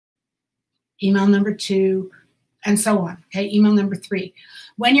 email number 2, and so on. Okay, email number 3.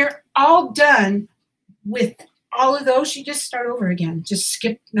 When you're all done with all of those, you just start over again. Just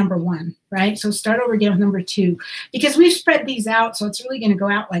skip number 1, right? So start over again with number 2. Because we've spread these out, so it's really going to go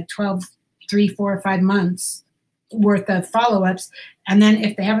out like 12, 3, 4, or 5 months worth of follow-ups. And then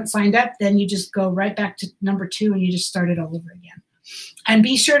if they haven't signed up, then you just go right back to number 2 and you just start it all over again. And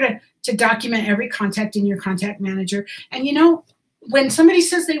be sure to document every contact in your contact manager. And you know, when somebody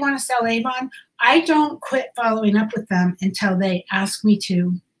says they want to sell Avon, I don't quit following up with them until they ask me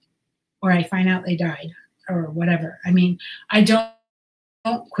to, or I find out they died or whatever. I mean, I don't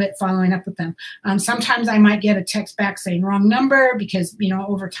quit following up with them. Sometimes I might get a text back saying wrong number because, you know,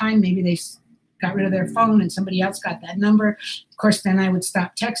 over time, maybe they got rid of their phone and somebody else got that number. Of course, then I would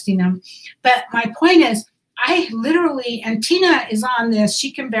stop texting them. But my point is, I literally, and Tina is on this,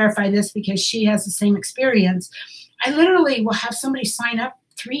 she can verify this because she has the same experience. I literally will have somebody sign up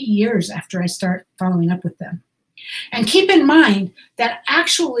 3 years after I start following up with them. And keep in mind that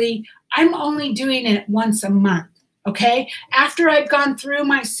actually I'm only doing it once a month, okay? After I've gone through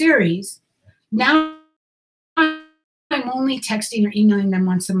my series, now I'm only texting or emailing them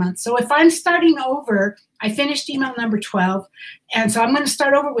once a month. So if I'm starting over, I finished email number 12, and so I'm going to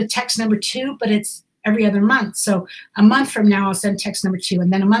start over with text number 2, but it's every other month. So a month from now, I'll send text number 2,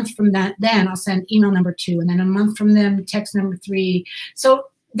 and then a month from that, then I'll send email number 2, and then a month from them, text number 3. So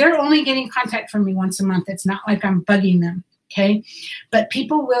they're only getting contact from me once a month. It's not like I'm bugging them, okay? But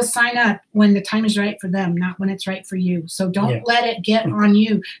people will sign up when the time is right for them, not when it's right for you. So don't let it get on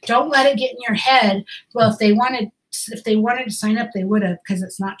you. Don't let it get in your head. Well, if they wanted to sign up, they would have, because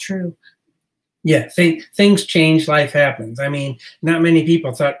it's not true. Yeah, things change, life happens. I mean, not many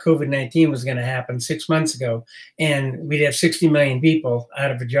people thought COVID-19 was going to happen 6 months ago, and we'd have 60 million people out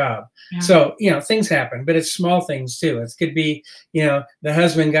of a job. Yeah. So, you know, things happen, but it's small things too. It could be, you know, the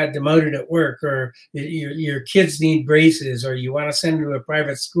husband got demoted at work, or your kids need braces, or you want to send them to a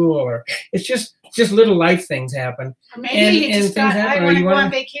private school, or it's just little life things happen. Or maybe you just thought, I want to go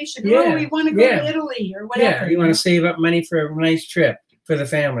on vacation. Yeah, oh, we want to go to Italy or whatever. Yeah, you want to save up money for a nice trip for the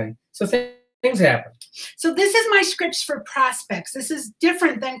family. So things happen. So this is my scripts for prospects. This is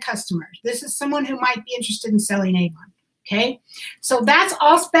different than customers. This is someone who might be interested in selling Avon. Okay, so that's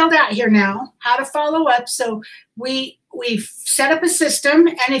all spelled out here now, how to follow up. So we've set up a system,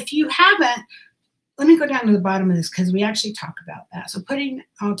 and if you haven't, let me go down to the bottom of this because we actually talk about that. So putting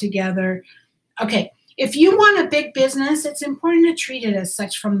all together. Okay, if you want a big business, it's important to treat it as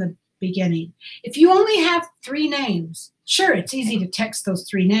such from the beginning. If you only have 3 names, sure, it's easy to text those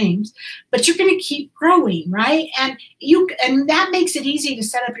 3 names, but you're going to keep growing, right? And that makes it easy to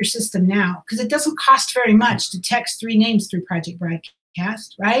set up your system now because it doesn't cost very much to text 3 names through Project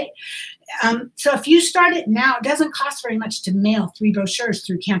Broadcast, right? So if you start it now, it doesn't cost very much to mail 3 brochures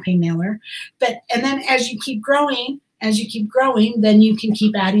through Campaign Mailer. And then as you keep growing, then you can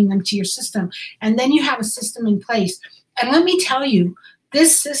keep adding them to your system. And then you have a system in place. And let me tell you,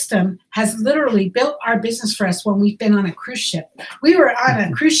 this system has literally built our business for us when we've been on a cruise ship. We were on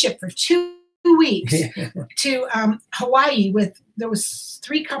a cruise ship for 2 weeks to Hawaii there was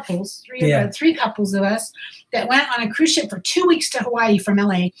 3 couples, three couples of us that went on a cruise ship for 2 weeks to Hawaii from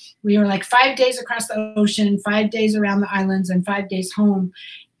LA. We were like 5 days across the ocean, 5 days around the islands, and 5 days home.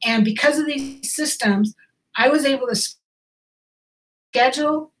 And because of these systems, I was able to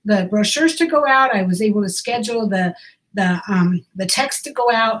schedule the brochures to go out. I was able to schedule the text to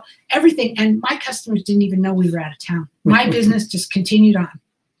go out, everything. And my customers didn't even know we were out of town. My business just continued on.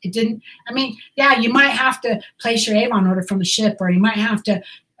 It didn't, I mean, yeah, you might have to place your Avon order from the ship, or you might have to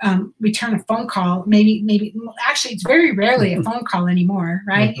return a phone call. Maybe, actually, it's very rarely a phone call anymore,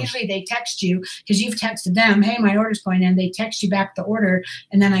 right? Usually they text you because you've texted them, hey, my order's going in. They text you back the order,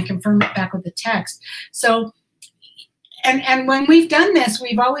 and then I confirm it back with the text. So, and when we've done this,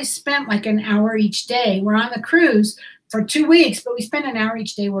 we've always spent like an hour each day. We're on the cruise for 2 weeks, but we spend an hour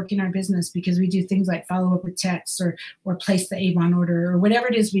each day working our business because we do things like follow up with texts or place the Avon order or whatever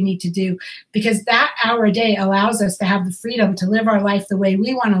it is we need to do, because that hour a day allows us to have the freedom to live our life the way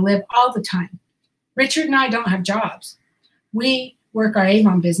we want to live all the time. Richard and I don't have jobs. We work our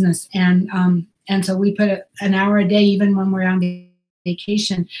Avon business, and so we put an hour a day, even when we're on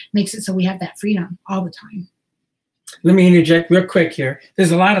vacation, makes it so we have that freedom all the time. Let me interject real quick here.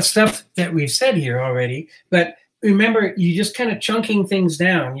 There's a lot of stuff that we've said here already, but remember, you just kind of chunking things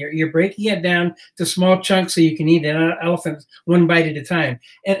down. You're breaking it down to small chunks so you can eat an elephant one bite at a time.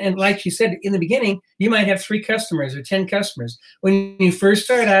 And like you said in the beginning, you might have 3 customers or 10 customers. When you first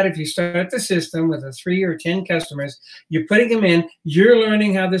start out, if you start the system with 3 or 10 customers, you're putting them in, you're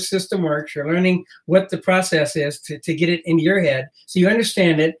learning how the system works, you're learning what the process is to get it into your head so you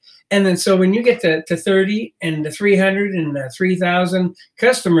understand it. And then so when you get to 30 and to 300 and 3,000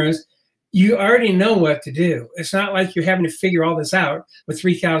 customers, you already know what to do. It's not like you're having to figure all this out with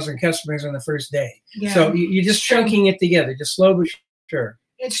 3,000 customers on the first day. Yeah, so you're just chunking it together, just slow but sure.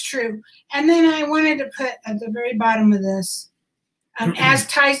 It's true. And then I wanted to put at the very bottom of this, as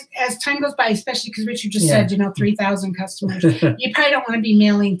time goes by, especially because Richard just said, 3,000 customers. You probably don't want to be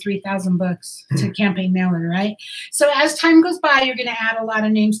mailing 3,000 books to campaign mailer, right? So as time goes by, you're going to add a lot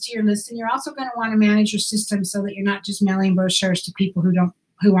of names to your list, and you're also going to want to manage your system so that you're not just mailing brochures to people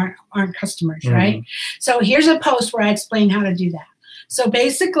who aren't customers, right? So here's a post where I explain how to do that. So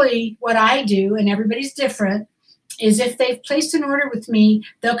basically, what I do, and everybody's different, is if they've placed an order with me,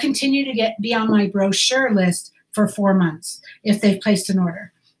 they'll continue to be on my brochure list for 4 months if they've placed an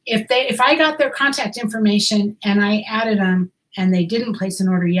order. If I got their contact information and I added them and they didn't place an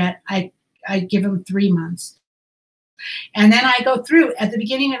order yet, I give them 3 months. And then I go through, at the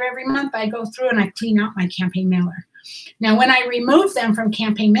beginning of every month, I go through and I clean out my campaign mailer. Now, when I remove them from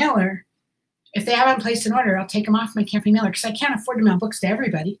campaign mailer, if they haven't placed an order, I'll take them off my campaign mailer because I can't afford to mail books to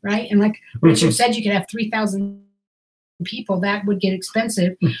everybody, right? And like Richard said, you could have 3,000 people. That would get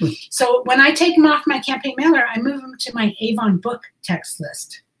expensive. So when I take them off my campaign mailer, I move them to my Avon book text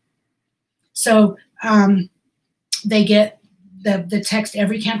list. So they get the text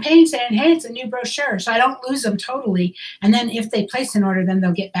every campaign saying, hey, it's a new brochure. So I don't lose them totally. And then if they place an order, then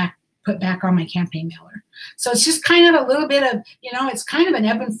they'll get put back on my campaign mailer. So it's just kind of a little bit of, it's kind of an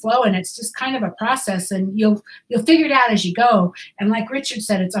ebb and flow, and it's just kind of a process, and you'll figure it out as you go. And like Richard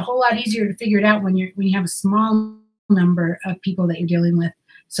said, it's a whole lot easier to figure it out when you have a small number of people that you're dealing with,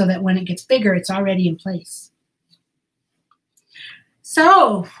 so that when it gets bigger, it's already in place.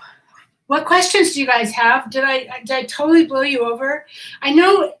 So what questions do you guys have? Did I totally blow you over? I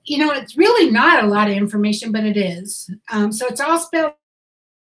know, it's really not a lot of information, but it is. So it's all spelled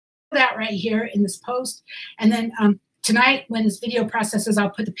out right here in this post. And then tonight, when this video processes, I'll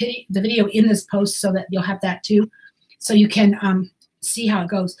put the video in this post so that you'll have that too, so you can see how it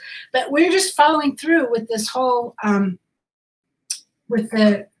goes. But we're just following through with this whole, with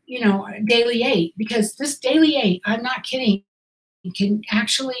the, daily 8, because this daily 8, I'm not kidding, can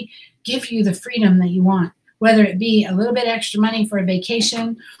actually give you the freedom that you want, whether it be a little bit extra money for a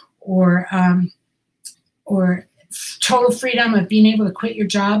vacation or total freedom of being able to quit your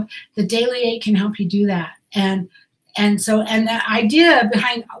job. The daily 8 can help you do that. And the idea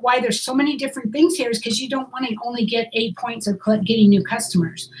behind why there's so many different things here is because you don't want to only get 8 points of getting new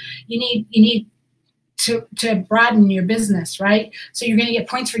customers. You need to broaden your business, right? So you're going to get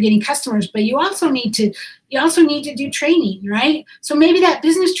points for getting customers, but you also need to do training, right? So maybe that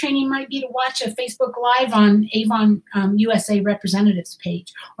business training might be to watch a Facebook Live on Avon USA representatives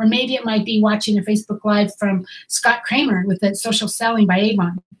page, or maybe it might be watching a Facebook Live from Scott Kramer with the Social Selling by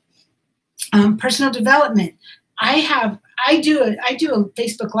Avon. Personal development. I do a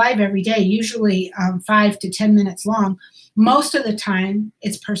Facebook Live every day, usually 5 to 10 minutes long. Most of the time,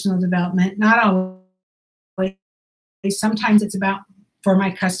 it's personal development. Not always. Sometimes it's about for my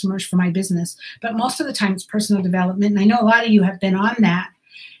customers, for my business, but most of the time it's personal development. And I know a lot of you have been on that,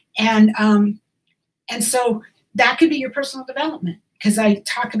 and so that could be your personal development, because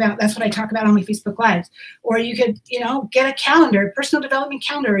that's what I talk about on my Facebook Lives. Or you could, get a calendar, personal development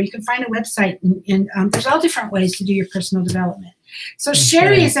calendar, or you can find a website, and there's all different ways to do your personal development. So okay.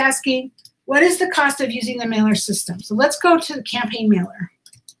 Sherry is asking, what is the cost of using the mailer system? So let's go to the campaign mailer.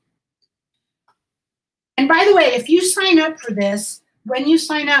 And by the way, if you sign up for this, when you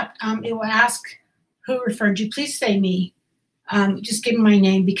sign up, it will ask who referred you. Please say me. Just give them my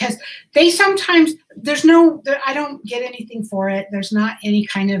name, because they sometimes, I don't get anything for it. There's not any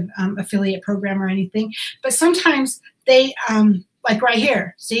kind of affiliate program or anything. But sometimes they, like right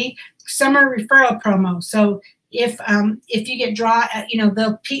here, see, summer referral promo. So if you get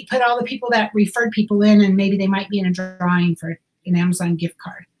they'll put all the people that referred people in, and maybe they might be in a drawing for an Amazon gift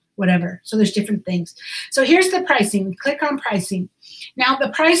card. Whatever. So there's different things. So here's the pricing. Click on pricing. Now the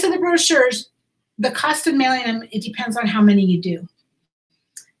price of the brochures, the cost of mailing them, it depends on how many you do.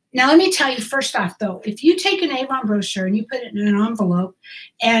 Now let me tell you first off though, if you take an Avon brochure and you put it in an envelope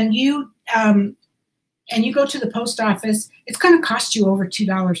and you go to the post office, it's going to cost you over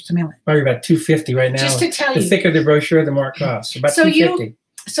 $2 to mail it. Probably about $2.50 right now. Just to tell you. The thicker the brochure, the more it costs. About $2.50.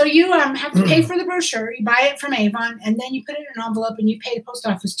 So you have to pay for the brochure. You buy it from Avon, and then you put it in an envelope, and you pay the post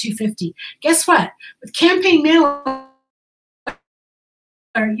office $2.50. Guess what? With campaign mailer,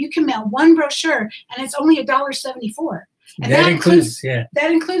 you can mail one brochure, and it's only $1.74. And that includes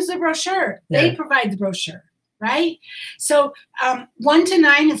the brochure. Yeah. They provide the brochure, right? So 1 to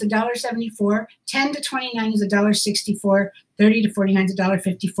 9 is $1.74. 10 to 29 is $1.64. 30 to 49 is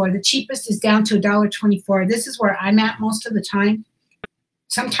 $1.54. The cheapest is down to $1.24. This is where I'm at most of the time.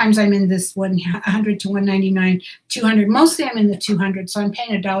 Sometimes I'm in this 100 to 199, 200. Mostly I'm in the 200, so I'm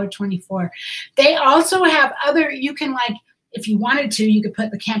paying $1.24. They also have other, you can if you wanted to, you could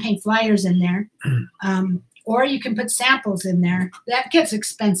put the campaign flyers in there. Or you can put samples in there. That gets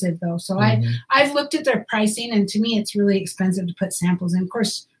expensive though. So I've looked at their pricing, and to me, it's really expensive to put samples in. Of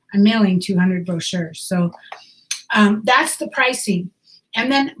course, I'm mailing 200 brochures. So that's the pricing.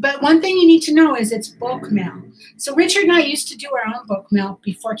 And then, but one thing you need to know is it's bulk mail. So Richard and I used to do our own bulk mail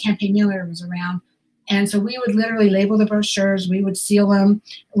before Campaign Mailer was around. And so we would literally label the brochures. We would seal them.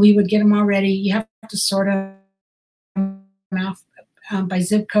 We would get them all ready. You have to sort them out by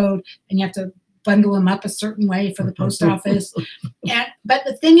zip code, and you have to bundle them up a certain way for the post office. But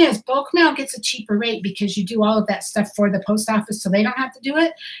the thing is, bulk mail gets a cheaper rate because you do all of that stuff for the post office, so they don't have to do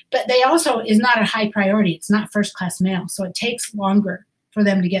it. But they also is not a high priority. It's not first class mail, so it takes longer for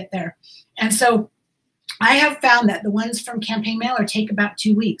them to get there. And so I have found that the ones from Campaign Mailer take about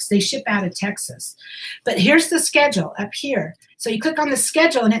 2 weeks. They ship out of Texas. But here's the schedule up here. So you click on the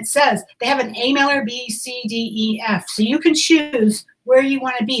schedule, and it says they have an A mailer, B, C, D, E, F. So you can choose where you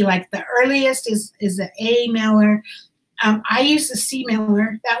want to be. Like the earliest is the A mailer. I use the C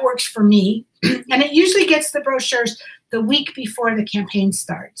mailer. That works for me. And it usually gets the brochures the week before the campaign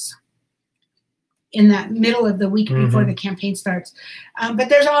starts, in that middle of the week before the campaign starts. But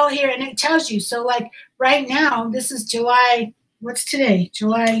there's all here, and it tells you. So like right now, this is July, what's today?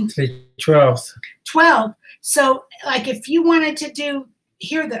 July 12th. 12th. So like if you wanted to do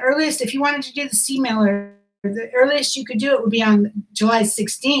here, the earliest, if you wanted to do the C mailer, the earliest you could do it would be on July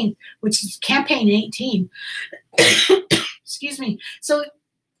 16th, which is campaign 18. Excuse me. So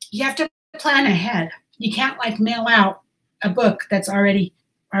you have to plan ahead. You can't like mail out a book that's already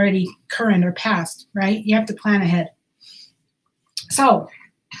current or past, right? You have to plan ahead. So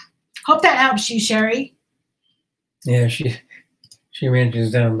hope that helps you, Sherry. Yeah, she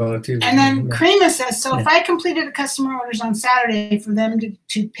mentions down below too. And then Krema says, so if I completed a customer orders on Saturday for them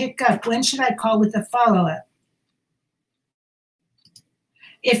to pick up, when should I call with a follow-up?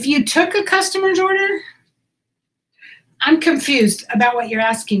 If you took a customer's order, I'm confused about what you're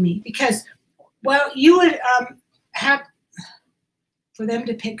asking me, because, well, you would have for them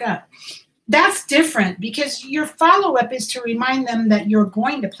to pick up. That's different, because your follow-up is to remind them that you're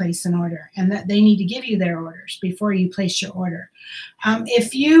going to place an order and that they need to give you their orders before you place your order.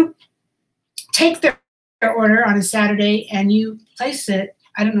 If you take their order on a Saturday and you place it,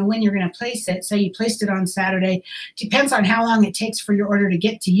 I don't know when you're going to place it. Say you placed it on Saturday. Depends on how long it takes for your order to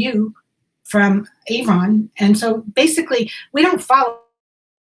get to you from Avon. And so basically, we don't follow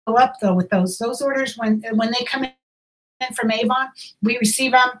up though with those orders when they come in from Avon. We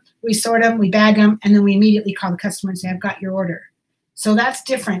receive them, we sort them, we bag them, and then we immediately call the customer and say, I've got your order. So that's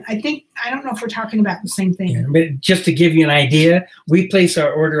different. I don't know if we're talking about the same thing. Yeah, but just to give you an idea, we place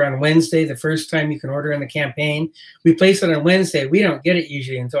our order on Wednesday, the first time you can order in the campaign. We place it on Wednesday. We don't get it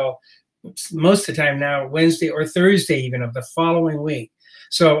usually until most of the time now, Wednesday or Thursday even of the following week.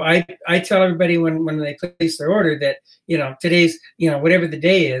 So I tell everybody when they place their order that, today's, whatever the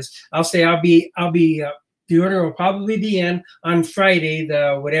day is, I'll say the order will probably be in on Friday,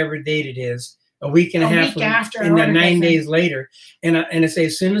 the whatever date it is, a week and a half after, and then 9 days later. And I say,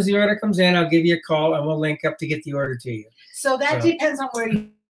 as soon as the order comes in, I'll give you a call and we'll link up to get the order to you. So that depends on where you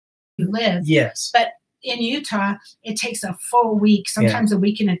live. Yes. But in Utah, it takes a full week, sometimes a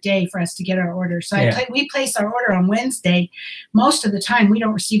week and a day for us to get our order. So we place our order on Wednesday. Most of the time, we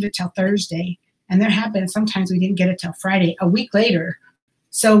don't receive it till Thursday. And there have been sometimes we didn't get it till Friday, a week later.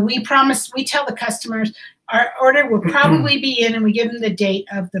 So we tell the customers our order will probably be in, and we give them the date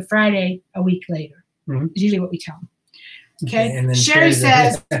of the Friday a week later. Is usually what we tell them. Okay. And then Sherry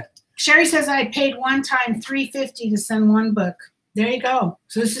says I paid one time $3.50 to send one book. There you go.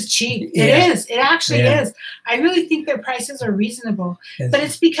 So this is cheap. It is. It actually is. I really think their prices are reasonable, but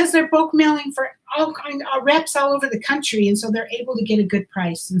it's because they're bulk mailing for all kind of reps all over the country, and so they're able to get a good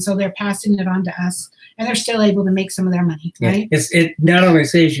price, and so they're passing it on to us, and they're still able to make some of their money. Right? It not only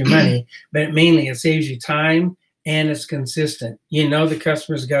saves you money, but mainly it saves you time, and it's consistent. The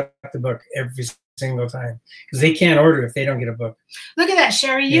customer's got the book every single time because they can't order if they don't get a book. Look at that,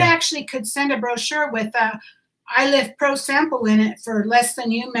 Sherry. You actually could send a brochure with iLift Pro sample in it for less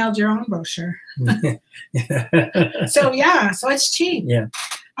than you mailed your own brochure. So it's cheap. Yeah.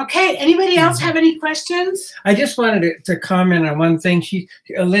 Okay. Anybody else have any questions? I just wanted to comment on one thing.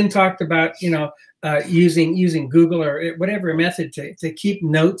 Lynn talked about, using Google or whatever method to keep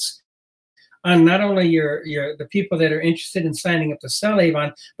notes on not only the people that are interested in signing up to sell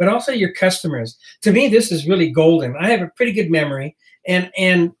Avon, but also your customers. To me, this is really golden. I have a pretty good memory. And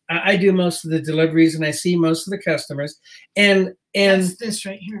I do most of the deliveries, and I see most of the customers, and that's this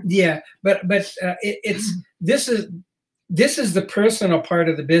right here. Yeah, but this is the personal part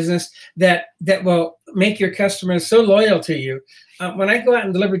of the business that make your customers so loyal to you. When I go out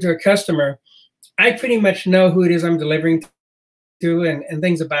and deliver to a customer, I pretty much know who it is I'm delivering to and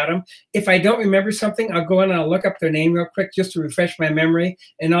things about them. If I don't remember something, I'll go in and I'll look up their name real quick just to refresh my memory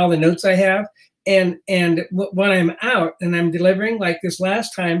and all the notes I have. And when I'm out and I'm delivering, like this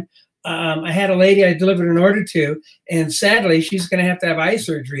last time, I had a lady I delivered an order to, and sadly, she's going to have eye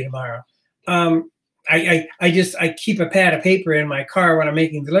surgery tomorrow. I keep a pad of paper in my car when I'm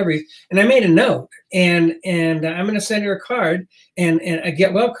making deliveries, and I made a note, and I'm going to send her a card and a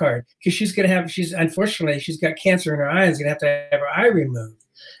get well card, because unfortunately she's got cancer in her eye and is going to have her eye removed,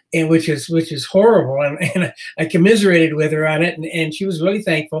 and which is horrible, and I commiserated with her on it, and she was really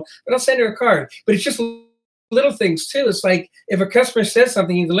thankful. But I'll send her a card. But it's just little things too. It's like if a customer says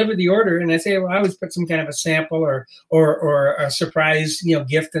something, you deliver the order, and I say, well, I always put some kind of a sample or a surprise,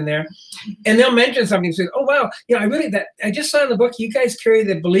 gift in there, and they'll mention something and say, oh wow, I just saw in the book you guys carry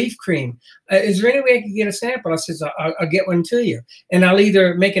the Belief cream. Is there any way I can get a sample? I says, I'll get one to you, and I'll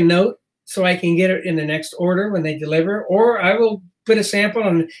either make a note so I can get it in the next order when they deliver, or I will put a sample,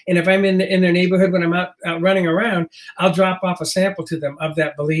 and if I'm in their neighborhood when I'm out running around, I'll drop off a sample to them of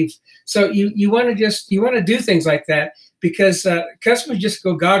that Belief. So you want to do things like that, because customers just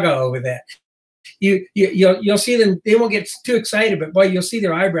go gaga over that. You'll see them, they won't get too excited, but boy, you'll see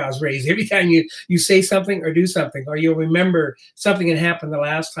their eyebrows raised every time you say something or do something, or you'll remember something that happened the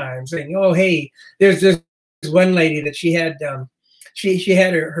last time, saying, oh hey, there's this one lady that she had. She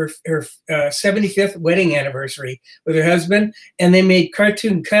had her 75th wedding anniversary with her husband, and they made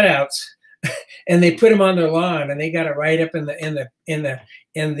cartoon cutouts, and they put them on their lawn, and they got it right up in the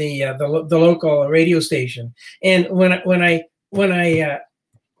local radio station. And when I went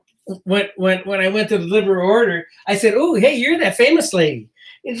to deliver her order, I said, "Oh, hey, you're that famous lady."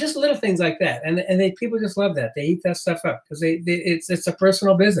 It's just little things like that, and people just love that. They eat that stuff up because it's a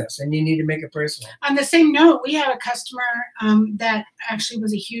personal business, and you need to make it personal. On the same note, we have a customer that actually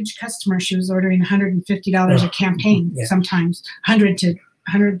was a huge customer. She was ordering $150 a campaign, sometimes $100 to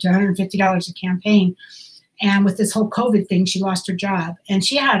 $150 a campaign, and with this whole COVID thing, she lost her job, and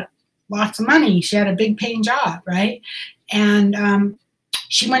she had lots of money. She had a big paying job, right? And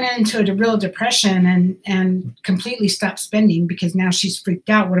she went into a real depression and completely stopped spending, because now she's freaked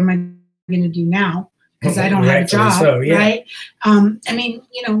out. What am I going to do now? Because I don't have a job, right? I mean,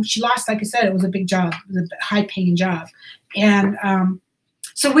 she lost, like I said, it was a big job, it was a high paying job. And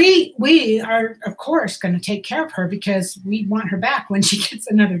so we are, of course, going to take care of her, because we want her back when she gets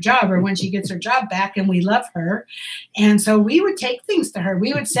another job, or when she gets her job back, and we love her. And so we would take things to her.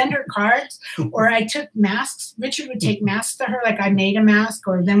 We would send her cards, or I took masks. Richard would take masks to her, like I made a mask,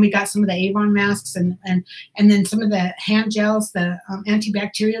 or then we got some of the Avon masks and then some of the hand gels, the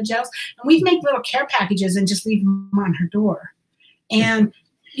antibacterial gels. And we'd make little care packages and just leave them on her door. And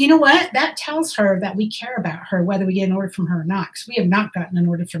you know what? That tells her that we care about her, whether we get an order from her or not. Because we have not gotten an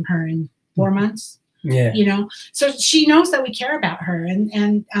order from her in 4 months. Yeah. So she knows that we care about her,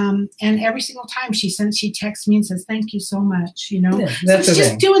 and every single time she texts me and says, "Thank you so much." Yeah, so it's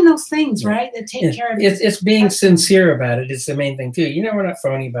just doing those things, right? That take care of it. It's being sincere about it. It's the main thing too. We're not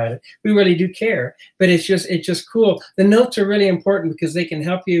phony about it. We really do care, but it's just cool. The notes are really important, because they can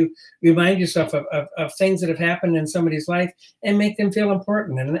help you remind yourself of things that have happened in somebody's life and make them feel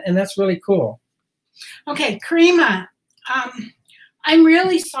important, and that's really cool. Okay, Karima, I'm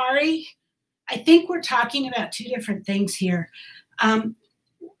really sorry. I think we're talking about two different things here.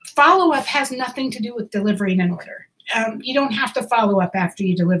 Follow-up has nothing to do with delivering an order. You don't have to follow up after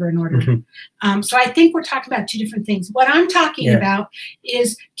you deliver an order. Mm-hmm. So I think we're talking about two different things. What I'm talking about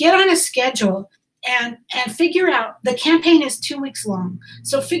is get on a schedule and figure out, the campaign is 2 weeks long.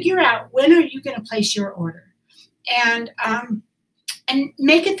 So figure out, when are you going to place your order? And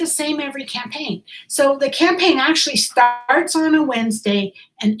make it the same every campaign. So the campaign actually starts on a Wednesday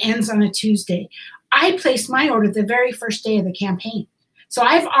and ends on a Tuesday. I placed my order the very first day of the campaign. So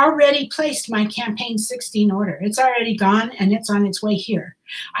I've already placed my campaign 16 order. It's already gone, and it's on its way here.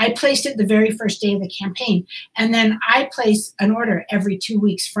 I placed it the very first day of the campaign, and then I place an order every 2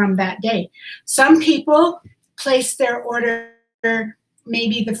 weeks from that day. Some people place their order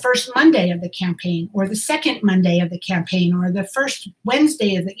maybe the first Monday of the campaign, or the second Monday of the campaign, or the first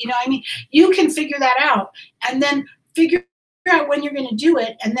Wednesday of the, you can figure that out, and then figure out when you're going to do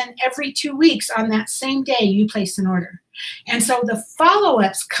it. And then every 2 weeks on that same day, you place an order. And so the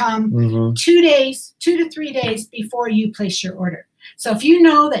follow-ups come 2 to 3 days before you place your order. So if you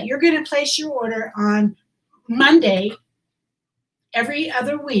know that you're going to place your order on Monday every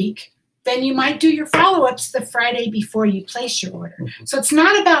other week, then you might do your follow-ups the Friday before you place your order. So it's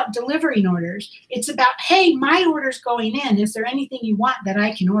not about delivering orders. It's about, hey, my order's going in. Is there anything you want that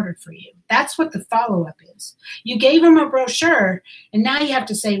I can order for you? That's what the follow-up is. You gave them a brochure, and now you have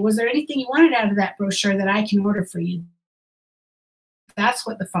to say, was there anything you wanted out of that brochure that I can order for you? That's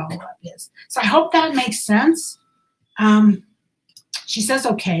what the follow-up is. So I hope that makes sense. She says,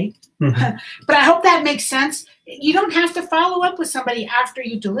 okay. But I hope that makes sense. You don't have to follow up with somebody after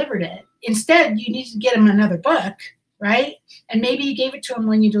you delivered it. Instead, you need to get them another book, right? And maybe you gave it to them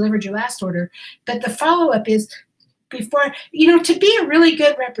when you delivered your last order. But the follow-up is before, to be a really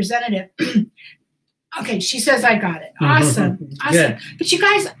good representative. Okay, she says I got it. Awesome. Awesome. Good. But you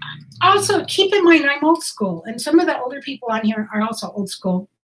guys also keep in mind I'm old school. And some of the older people on here are also old school.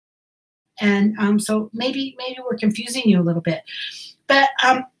 And so maybe we're confusing you a little bit. But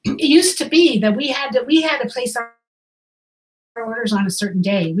it used to be that we had to place our orders on a certain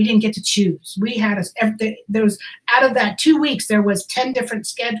day. We didn't get to choose. We had there was, out of that 2 weeks, there was 10 different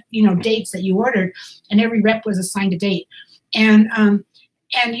dates that you ordered, and every rep was assigned a date. And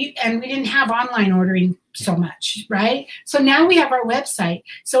we didn't have online ordering so much, right? So now we have our website.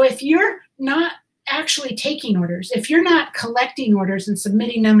 So if you're not actually taking orders, if you're not collecting orders and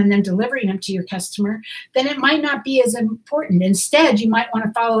submitting them and then delivering them to your customer, then it might not be as important. Instead, you might want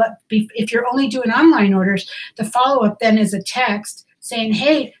to follow up. If you're only doing online orders, the follow-up then is a text saying,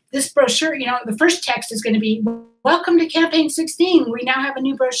 hey, this brochure, the first text is going to be, welcome to campaign 16. We now have a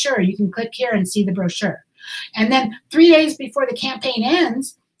new brochure. You can click here and see the brochure. And then 3 days before the campaign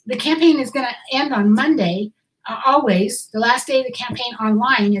ends, the campaign is going to end on Monday. Always, the last day of the campaign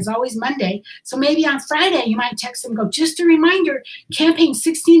online is always Monday. So maybe on Friday, you might text them, go, just a reminder, campaign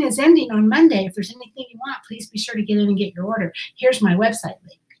 16 is ending on Monday. If there's anything you want, please be sure to get in and get your order. Here's my website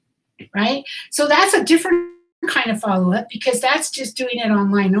link, right? So that's a different kind of follow-up because that's just doing it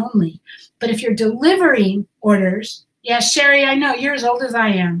online only. But if you're delivering orders, yeah, Sherry, I know, you're as old as I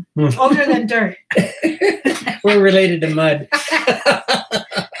am, older than dirt. We're related to mud.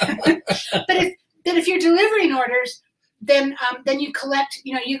 But if you're delivering orders, then you collect,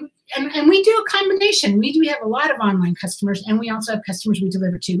 and we do a combination. We have a lot of online customers, and we also have customers we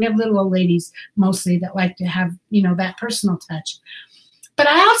deliver to. We have little old ladies mostly that like to have, that personal touch. But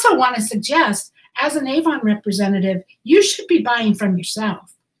I also want to suggest, as an Avon representative, you should be buying from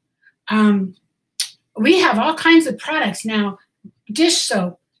yourself. We have all kinds of products now: dish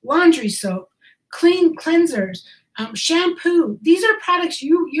soap, laundry soap, clean cleansers, shampoo. These are products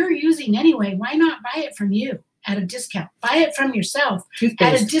you're using anyway. Why not buy it from you at a discount? Buy it from yourself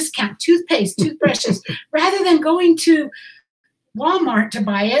at a discount. Toothpaste, toothbrushes, rather than going to Walmart to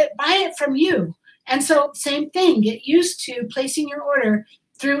buy it from you. And so same thing, get used to placing your order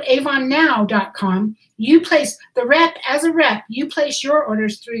through avonnow.com. You place as a rep, you place your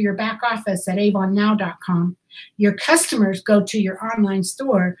orders through your back office at avonnow.com. Your customers go to your online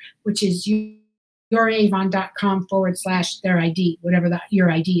store, which is youravon.com/their ID, whatever your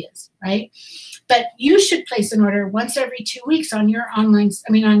ID is, right? But you should place an order once every 2 weeks on your on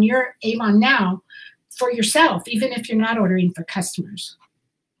your Avon Now for yourself, even if you're not ordering for customers.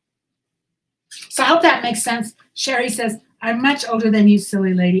 So I hope that makes sense. Sherry says, I'm much older than you,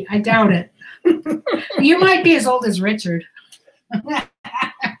 silly lady. I doubt it. You might be as old as Richard.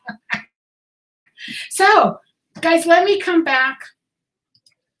 So, guys, let me come back.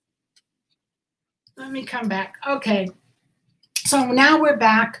 Okay. So now we're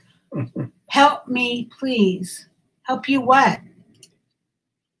back. Help me, please. Help you what?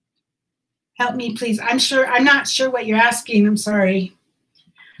 Help me, please. I'm not sure what you're asking. I'm sorry.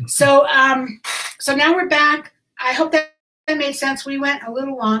 So, so now we're back. I hope that made sense. We went a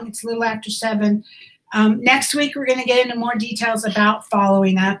little long. It's a little after 7. Next week, we're going to get into more details about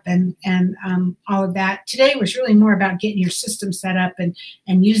following up and all of that. Today was really more about getting your system set up and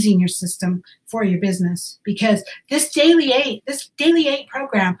using your system for your business, because this Daily 8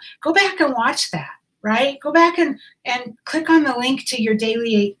 program, go back and watch that, right? Go back and click on the link to your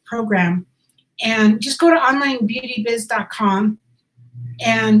Daily 8 program and just go to onlinebeautybiz.com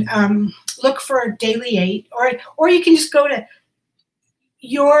and look for Daily 8, or you can just go to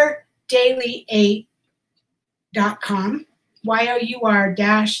yourdaily8.com,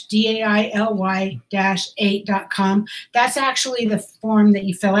 YOUR-DAILY-8.com. That's actually the form that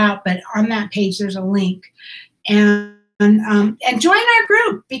you fill out, but on that page there's a link. And join our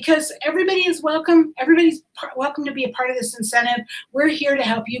group, because everybody is welcome. Everybody's welcome to be a part of this incentive. We're here to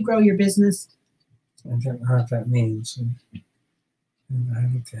help you grow your business. I don't know what that means.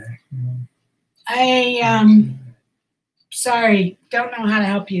 Sorry, don't know how to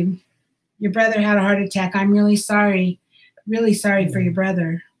help you. Your brother had a heart attack. I'm really sorry for your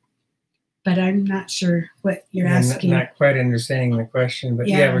brother. but I'm not sure what you're asking. Not quite understanding the question, but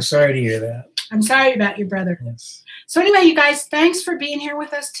yeah, we're sorry to hear that. I'm sorry about your brother. Yes. So anyway, you guys, thanks for being here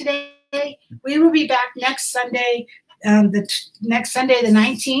with us today. We will be back next Sunday, next Sunday, the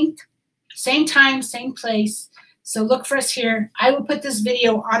 19th. Same time, same place. So look for us here. I will put this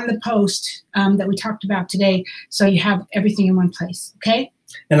video on the post that we talked about today, so you have everything in one place, okay?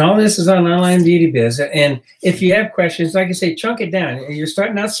 And all this is on Online Beauty Biz. And if you have questions, like I say, chunk it down. You're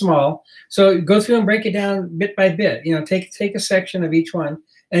starting out small, so go through and break it down bit by bit. You know, take a section of each one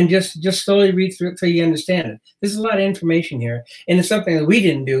and just slowly read through it till you understand it. There's a lot of information here, and it's something that we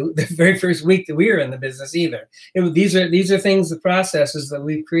didn't do the very first week that we were in the business either. These are things, the processes that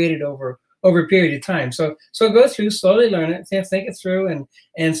we've created over a period of time. So go through, slowly learn it, think it through,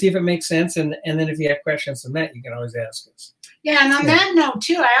 and see if it makes sense. And then if you have questions on that, you can always ask us. Yeah, and on that note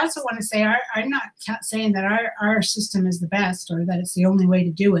too, I also want to say I'm not saying that our system is the best or that it's the only way to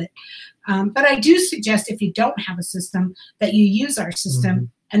do it. But I do suggest, if you don't have a system, that you use our system,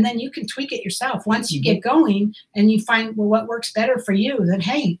 and then you can tweak it yourself. Once you get going and you find, well, what works better for you, then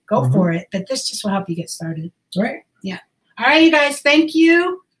hey, go for it. But this just will help you get started. Right. Yeah. All right, you guys, thank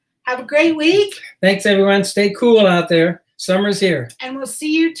you. Have a great week. Thanks, everyone. Stay cool out there. Summer's here. And we'll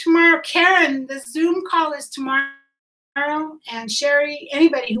see you tomorrow. Karen, the Zoom call is tomorrow. And Sherry,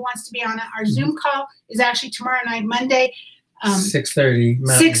 anybody who wants to be on it, our Zoom call is actually tomorrow night, Monday,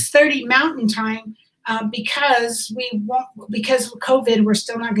 6:30 Mountain Time, because of COVID, we're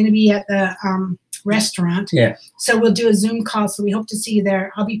still not going to be at the restaurant. Yeah. So we'll do a Zoom call. So we hope to see you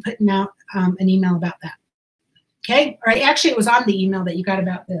there. I'll be putting out an email about that. Okay. All right. Actually, it was on the email that you got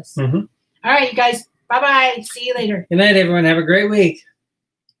about this. All right, you guys. Bye bye. See you later. Good night, everyone. Have a great week.